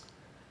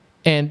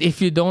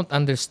if you don't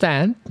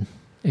understand,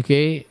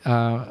 okay,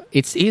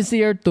 it's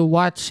easier to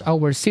watch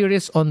our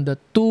series on the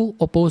two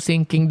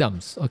opposing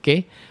kingdoms.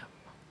 Okay?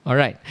 All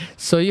right.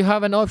 So you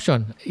have an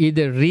option.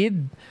 Either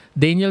read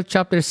Daniel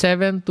chapter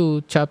 7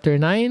 to chapter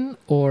 9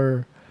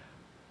 or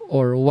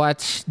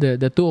watch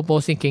the two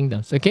opposing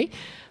kingdoms. Okay?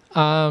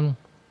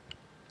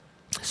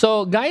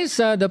 So guys,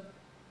 the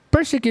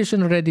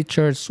persecution-ready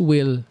church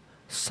will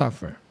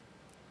suffer.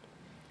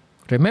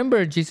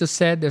 Remember, Jesus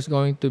said there's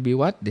going to be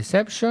what?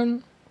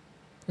 Deception.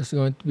 There's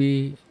going to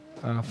be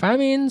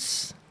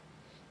famines.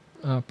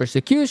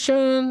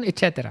 persecution,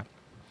 etc.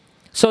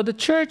 So the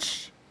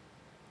church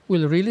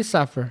will really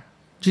suffer.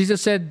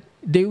 Jesus said,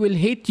 they will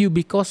hate you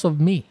because of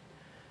me.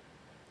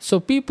 So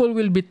people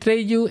will betray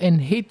you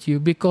and hate you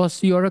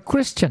because you're a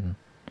Christian.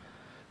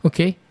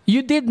 Okay?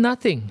 You did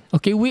nothing.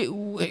 Okay?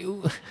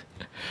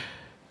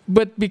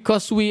 But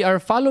because we are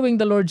following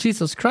the Lord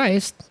Jesus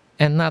Christ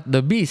and not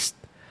the beast,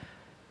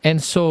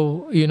 and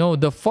so,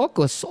 the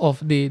focus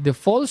of the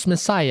false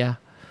Messiah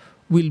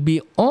will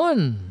be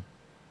on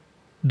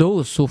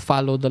those who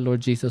follow the Lord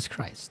Jesus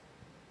Christ.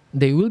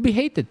 They will be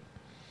hated.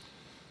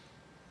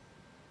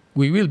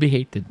 We will be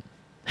hated.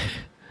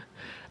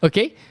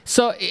 Okay?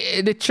 So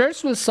the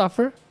church will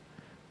suffer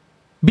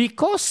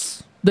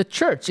because the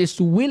church is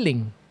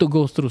willing to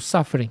go through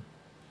suffering.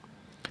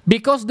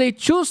 Because they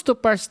choose to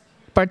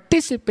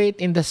participate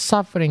in the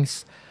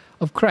sufferings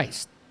of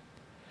Christ.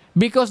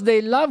 Because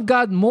they love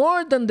God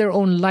more than their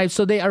own lives,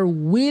 so they are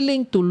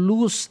willing to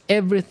lose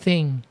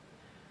everything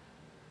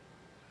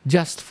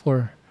just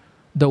for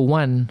the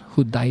one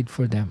who died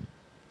for them.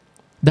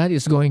 That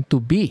is going to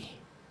be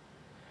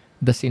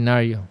the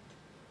scenario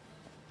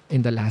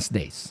in the last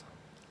days.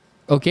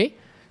 Okay?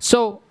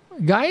 So,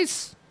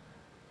 guys,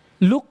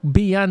 look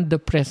beyond the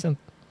present.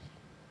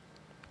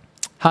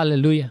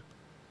 Hallelujah.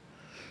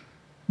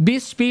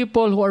 These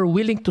people who are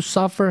willing to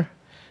suffer,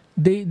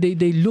 they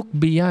look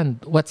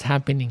beyond what's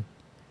happening.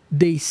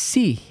 They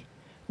see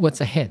what's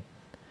ahead.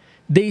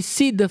 They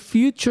see the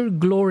future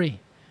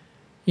glory,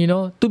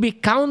 to be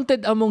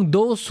counted among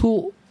those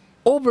who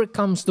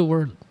overcomes the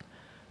world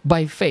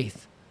by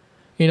faith.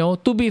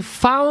 To be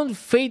found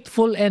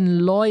faithful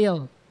and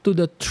loyal to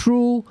the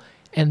true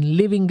and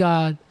living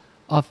God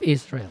of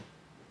Israel.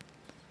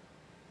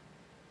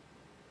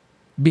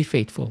 Be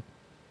faithful.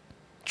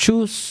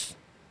 Choose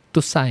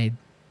to side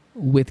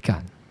with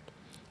God.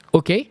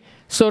 Okay?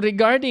 So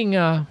regarding,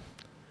 and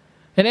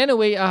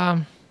anyway,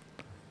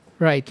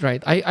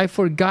 right. I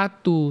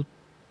forgot to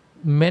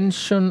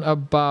mention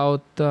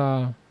about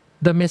the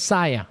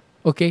Messiah.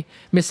 Okay?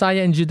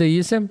 Messiah in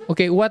Judaism.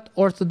 Okay, what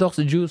Orthodox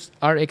Jews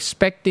are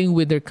expecting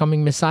with their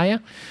coming Messiah.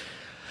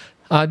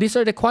 These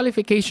are the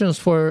qualifications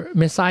for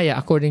Messiah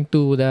according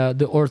to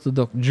the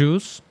Orthodox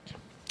Jews.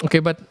 Okay,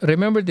 but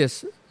remember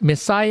this.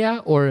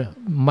 Messiah or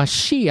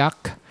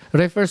Mashiach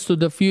refers to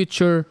the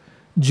future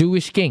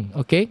Jewish king.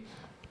 Okay?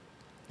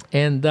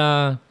 And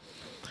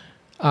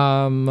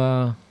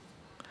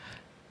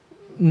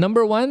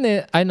number one,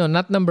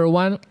 not number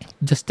one,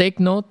 just take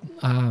note,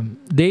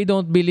 they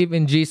don't believe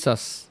in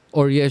Jesus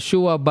or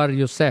Yeshua Bar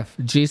Yosef,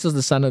 Jesus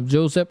the son of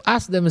Joseph,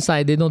 as the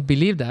Messiah. They don't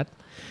believe that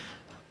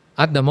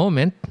at the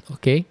moment,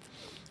 okay?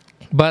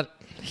 But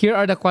here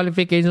are the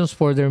qualifications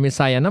for their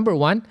Messiah. Number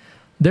one,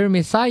 their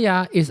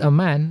Messiah is a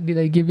man. Did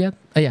I give yet?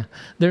 Yeah.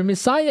 Their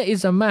Messiah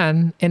is a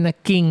man and a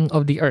king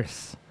of the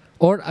earth,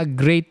 or a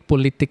great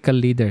political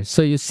leader.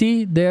 So you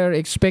see, they're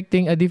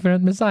expecting a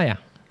different Messiah.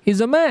 He's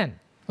a man,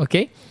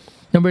 okay?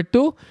 Number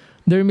two,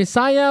 their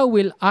Messiah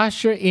will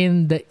usher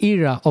in the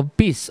era of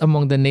peace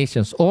among the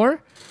nations,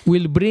 or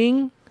will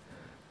bring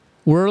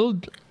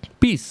world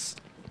peace,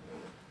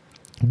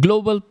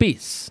 global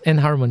peace and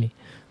harmony.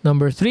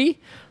 Number three,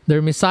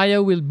 their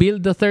Messiah will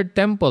build the third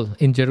temple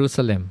in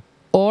Jerusalem,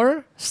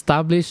 or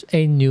establish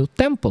a new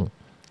temple.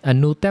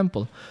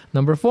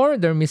 Number four,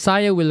 their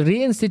Messiah will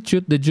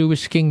reinstitute the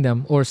Jewish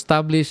kingdom or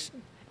establish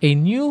a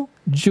new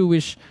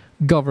Jewish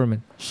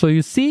government. So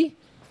you see,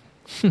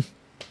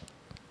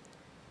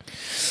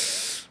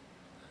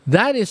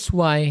 that is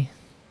why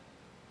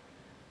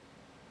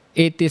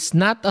it is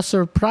not a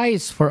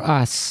surprise for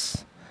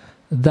us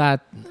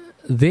that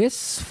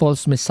this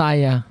false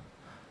Messiah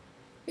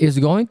is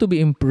going to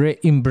be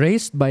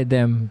embraced by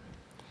them,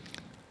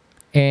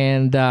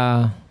 and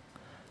the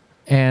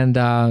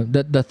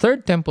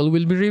third temple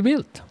will be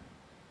rebuilt,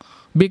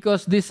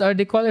 because these are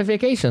the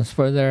qualifications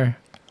for their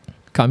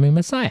coming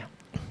Messiah.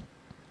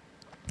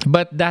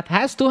 But that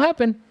has to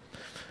happen,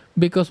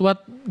 because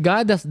what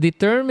God has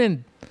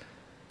determined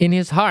in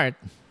His heart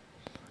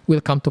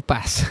will come to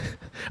pass.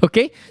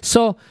 Okay,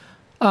 so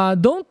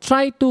don't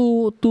try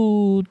to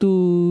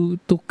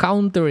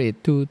counter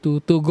it,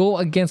 to go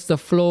against the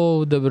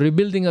flow, the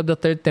rebuilding of the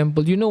third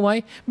temple. You know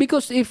why?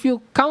 Because if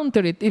you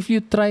counter it, if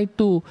you try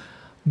to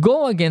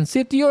go against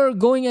it, you're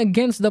going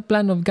against the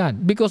plan of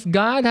God. Because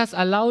God has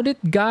allowed it.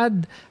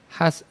 God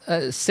has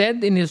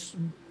said in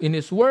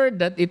His word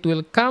that it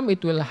will come,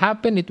 it will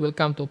happen, it will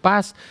come to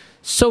pass.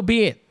 So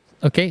be it.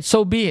 Okay,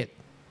 so be it.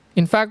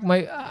 In fact,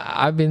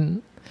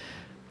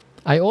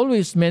 I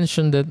always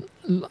mention that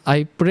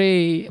I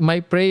pray.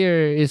 My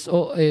prayer is,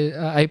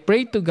 I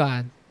pray to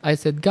God. I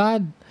said,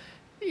 God,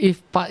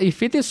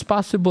 if it is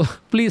possible,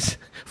 please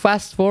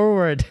fast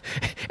forward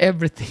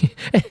everything.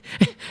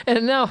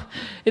 And now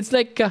it's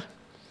like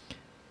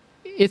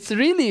it's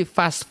really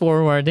fast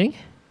forwarding,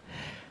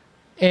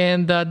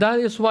 and that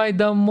is why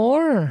the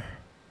more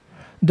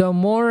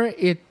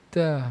it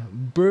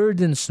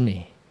burdens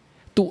me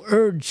to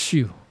urge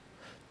you,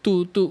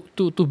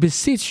 to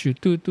beseech you,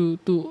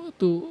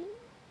 to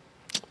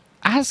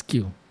ask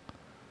you,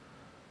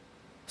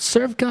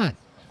 serve God,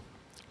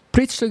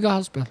 Preach the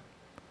gospel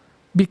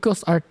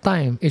because our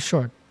time is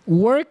short.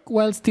 Work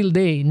while still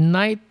day.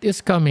 Night is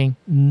coming.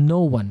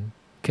 No one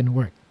can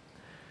work.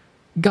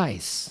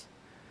 Guys,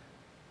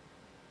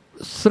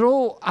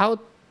 throw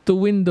out the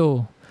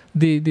window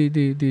the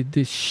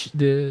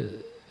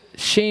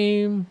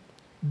shame,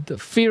 the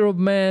fear of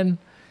man.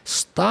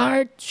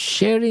 Start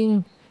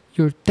sharing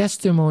your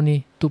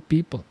testimony to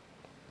people.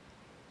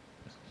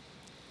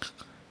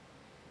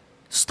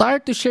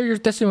 Start to share your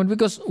testimony,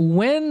 because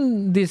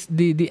when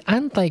the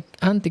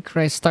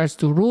Antichrist starts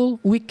to rule,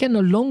 we can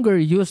no longer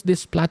use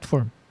this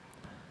platform.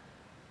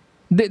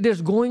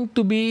 There's going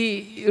to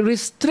be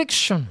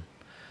restriction.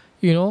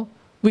 If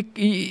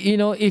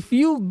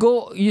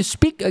you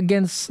speak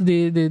against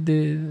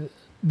the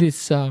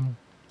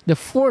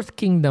fourth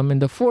kingdom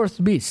and the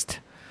fourth beast,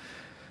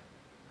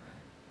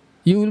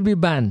 you will be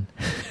banned.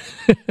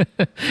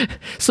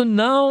 So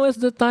now is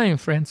the time,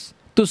 friends,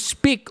 to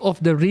speak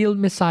of the real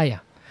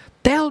Messiah.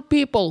 Tell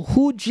people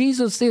who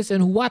Jesus is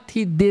and what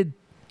He did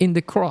in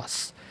the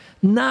cross.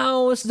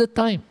 Now is the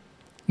time.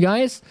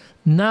 Guys,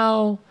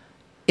 now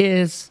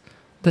is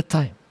the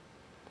time.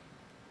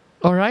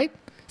 All right?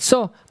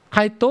 So,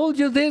 I told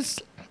you this.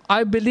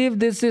 I believe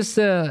this is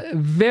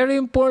very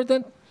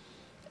important.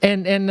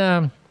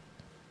 And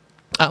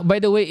by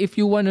the way, if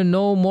you want to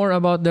know more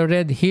about the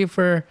red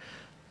heifer,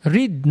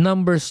 read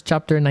Numbers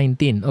chapter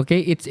 19.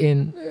 Okay? It's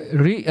in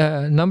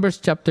Numbers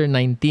chapter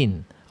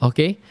 19.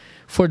 Okay?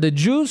 For the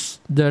Jews,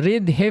 the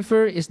red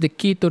heifer is the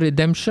key to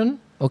redemption,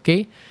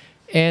 okay?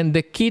 And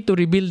the key to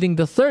rebuilding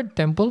the third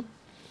temple.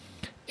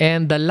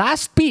 And the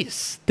last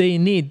piece they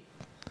need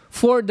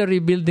for the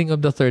rebuilding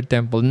of the third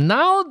temple.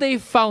 Now they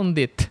found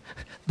it.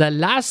 The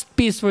last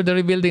piece for the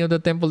rebuilding of the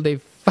temple, they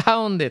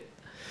found it.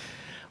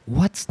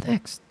 What's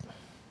next?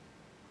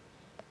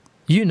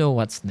 You know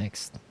what's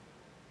next.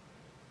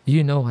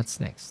 You know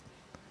what's next.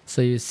 So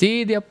you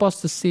see the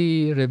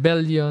apostasy,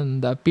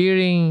 rebellion, the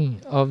appearing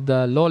of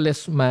the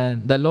lawless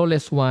man, the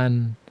lawless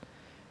one,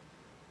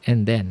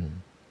 and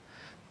then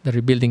the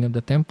rebuilding of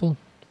the temple,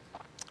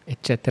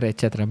 etc.,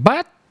 etc.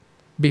 But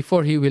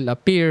before He will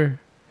appear,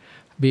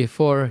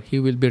 before He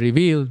will be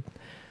revealed,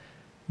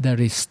 the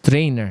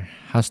restrainer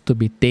has to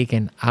be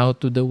taken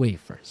out of the way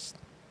first.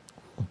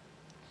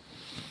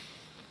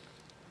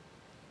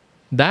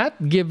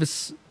 That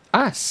gives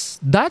us,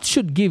 that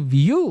should give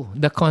you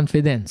the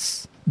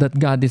confidence that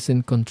God is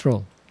in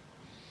control.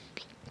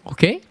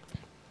 Okay?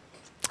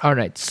 All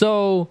right.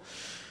 So,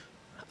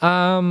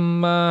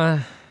 so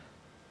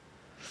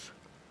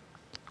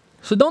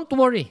don't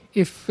worry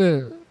if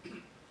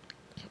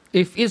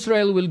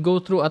Israel will go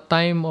through a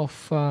time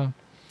of a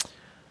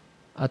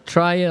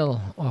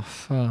trial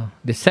of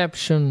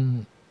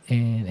deception,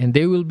 and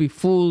they will be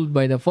fooled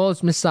by the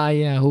false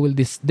Messiah who will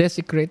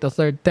desecrate the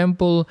third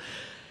temple.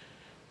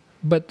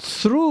 But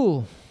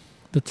through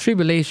the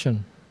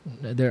tribulation,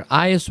 their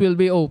eyes will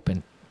be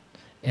opened,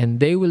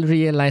 and they will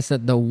realize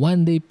that the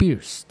one they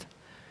pierced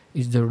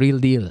is the real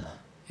deal,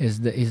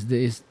 is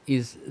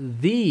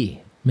the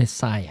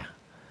Messiah.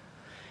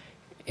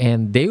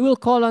 And they will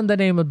call on the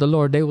name of the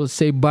Lord. They will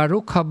say,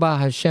 Baruch haba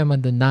Hashem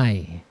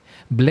Adonai.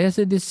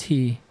 Blessed is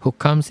He who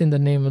comes in the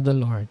name of the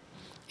Lord.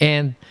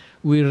 And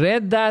we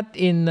read that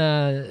in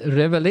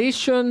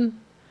Revelation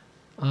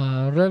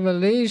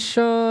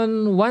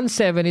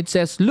 1:7. It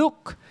says,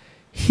 look,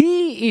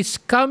 He is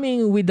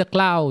coming with the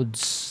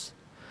clouds,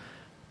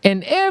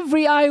 and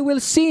every eye will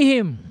see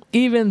Him,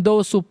 even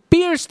those who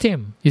pierced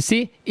Him. You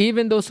see,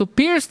 even those who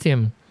pierced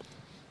Him.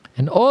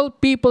 And all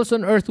peoples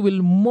on earth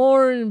will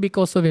mourn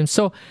because of Him.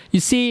 So,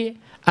 you see,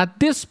 at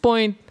this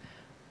point,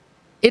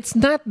 it's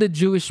not the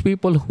Jewish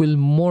people who will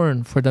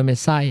mourn for the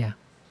Messiah,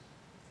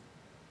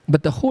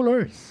 but the whole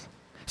earth.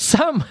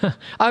 Some,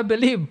 I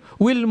believe,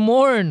 will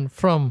mourn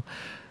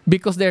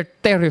because they're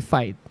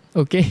terrified.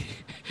 Okay?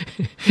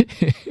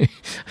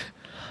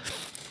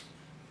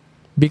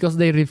 Because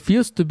they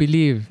refuse to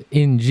believe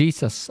in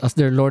Jesus as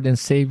their Lord and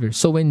Savior.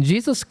 So when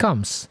Jesus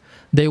comes,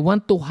 they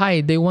want to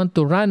hide. They want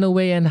to run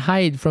away and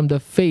hide from the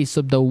face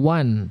of the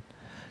one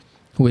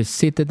who is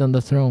seated on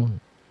the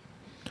throne.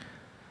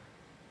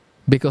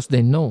 Because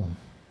they know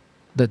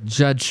that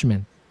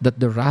judgment, that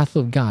the wrath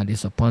of God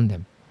is upon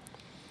them.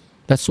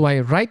 That's why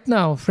right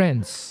now,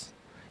 friends,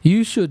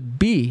 you should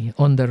be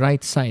on the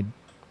right side.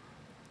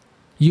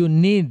 You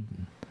need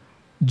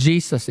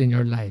Jesus in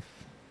your life.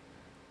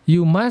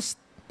 You must,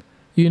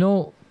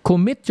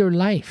 commit your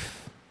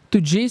life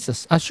to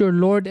Jesus as your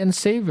Lord and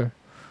Savior.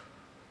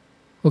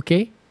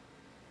 Okay?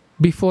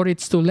 Before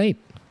it's too late.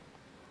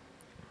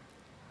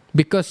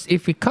 Because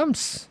if He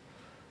comes,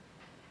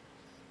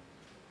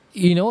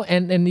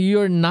 and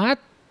you're not,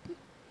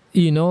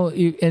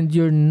 and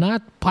you're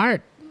not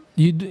part,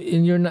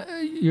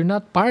 you're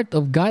not part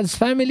of God's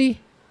family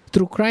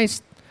through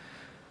Christ.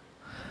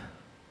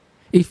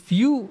 If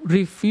you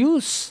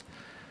refuse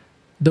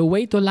the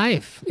way to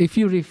life, if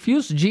you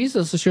refuse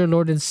Jesus as your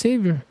Lord and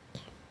Savior,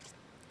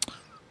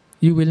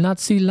 you will not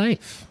see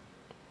life.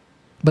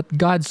 But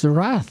God's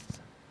wrath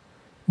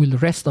will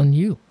rest on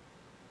you.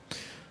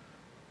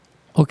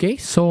 Okay,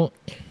 so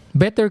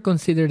Better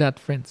consider that,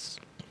 friends.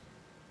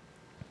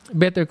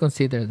 Better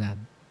consider that.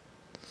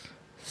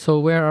 So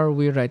where are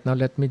we right now?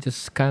 Let me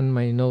just scan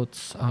my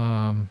notes.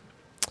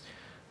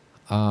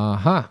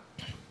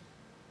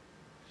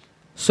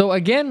 So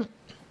again,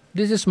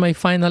 this is my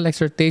final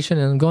exhortation,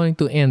 and I'm going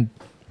to end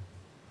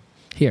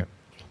here.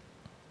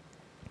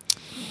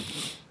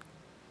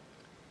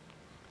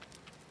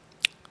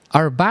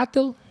 Our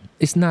battle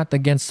is not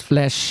against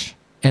flesh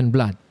and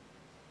blood.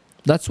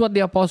 That's what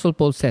the Apostle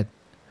Paul said.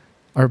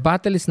 Our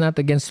battle is not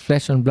against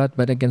flesh and blood,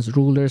 but against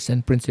rulers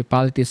and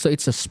principalities. So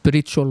it's a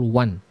spiritual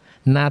one,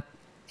 not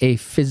a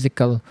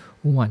physical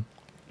one.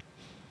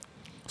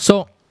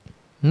 So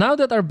now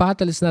that our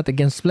battle is not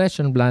against flesh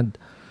and blood,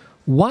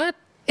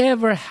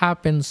 whatever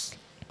happens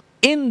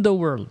in the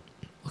world,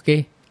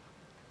 okay,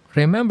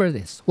 remember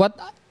this.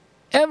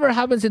 Whatever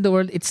happens in the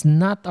world, it's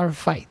not our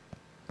fight.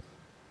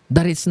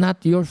 That is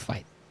not your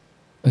fight.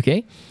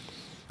 Okay?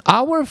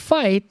 Our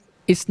fight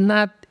is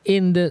not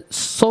in the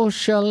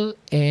social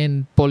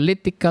and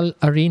political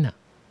arena.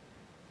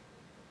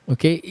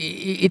 Okay?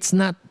 It's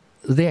not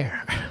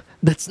there.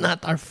 That's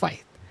not our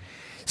fight.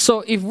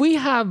 So if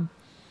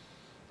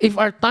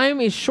our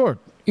time is short,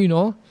 we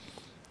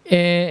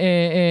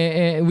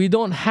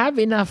don't have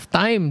enough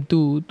time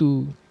to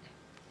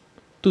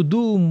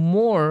do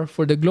more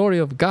for the glory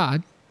of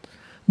God,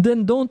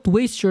 then don't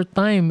waste your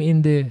time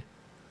in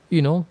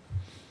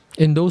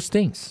those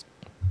things.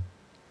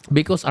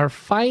 Because our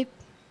fight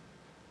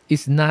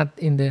is not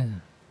in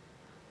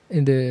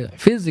the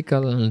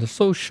physical and the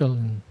social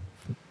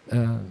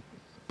and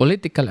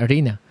political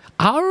arena.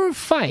 Our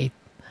fight,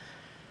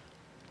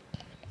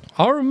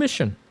 our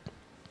mission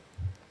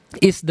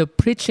is the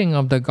preaching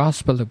of the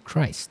gospel of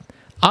Christ.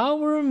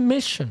 Our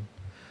mission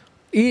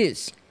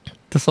is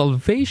the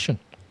salvation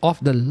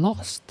of the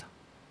lost.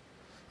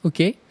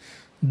 Okay?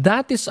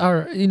 That is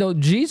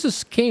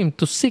Jesus came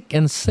to seek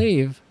and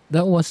save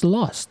that was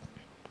lost.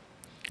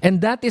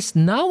 And that is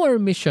now our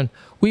mission.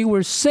 We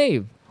were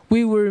saved.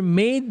 We were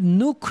made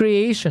new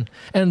creation.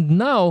 And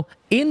now,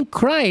 in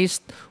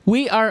Christ,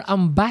 we are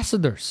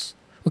ambassadors.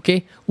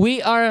 Okay? We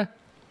are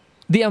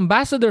the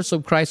ambassadors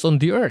of Christ on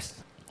the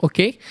earth.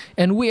 Okay?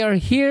 And we are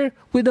here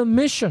with a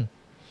mission.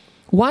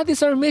 What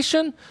is our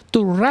mission?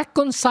 To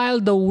reconcile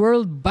the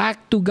world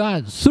back to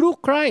God through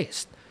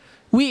Christ.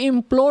 We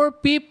implore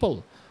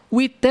people.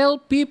 We tell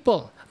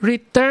people,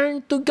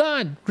 return to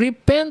God.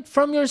 Repent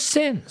from your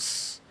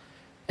sins.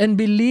 And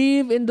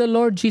believe in the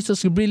Lord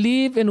Jesus.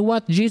 Believe in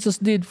what Jesus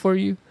did for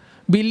you.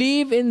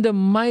 Believe in the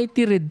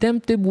mighty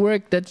redemptive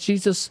work that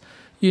Jesus,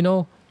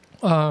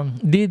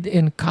 did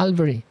in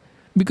Calvary.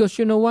 Because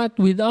you know what?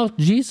 Without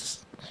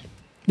Jesus,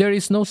 there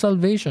is no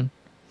salvation.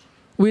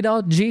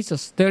 Without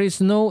Jesus, there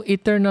is no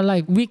eternal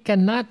life. We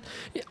cannot,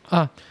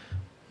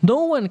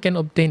 no one can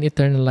obtain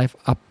eternal life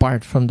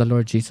apart from the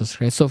Lord Jesus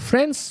Christ. So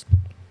friends,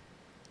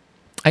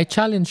 I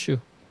challenge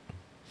you.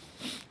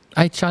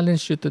 I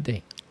challenge you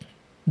today.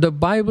 The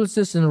Bible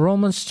says in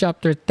Romans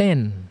chapter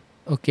 10,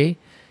 okay,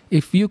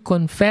 if you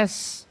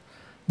confess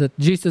that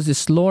Jesus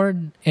is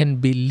Lord and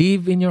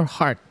believe in your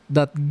heart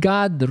that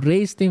God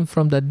raised Him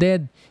from the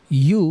dead,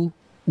 you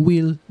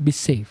will be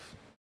saved.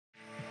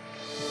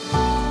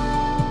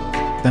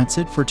 That's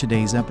it for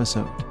today's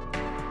episode.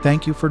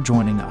 Thank you for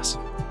joining us.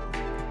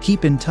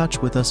 Keep in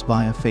touch with us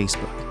via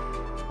Facebook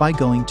by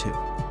going to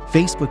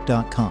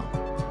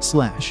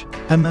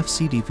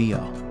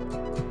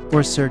facebook.com/MFCDVO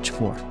or search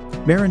for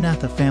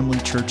Maranatha Family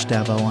Church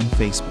Davao on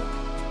Facebook,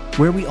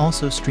 where we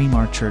also stream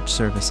our church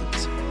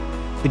services.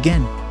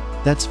 Again,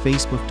 that's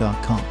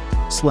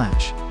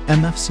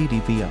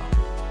facebook.com/MFCDVO.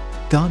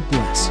 God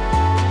bless.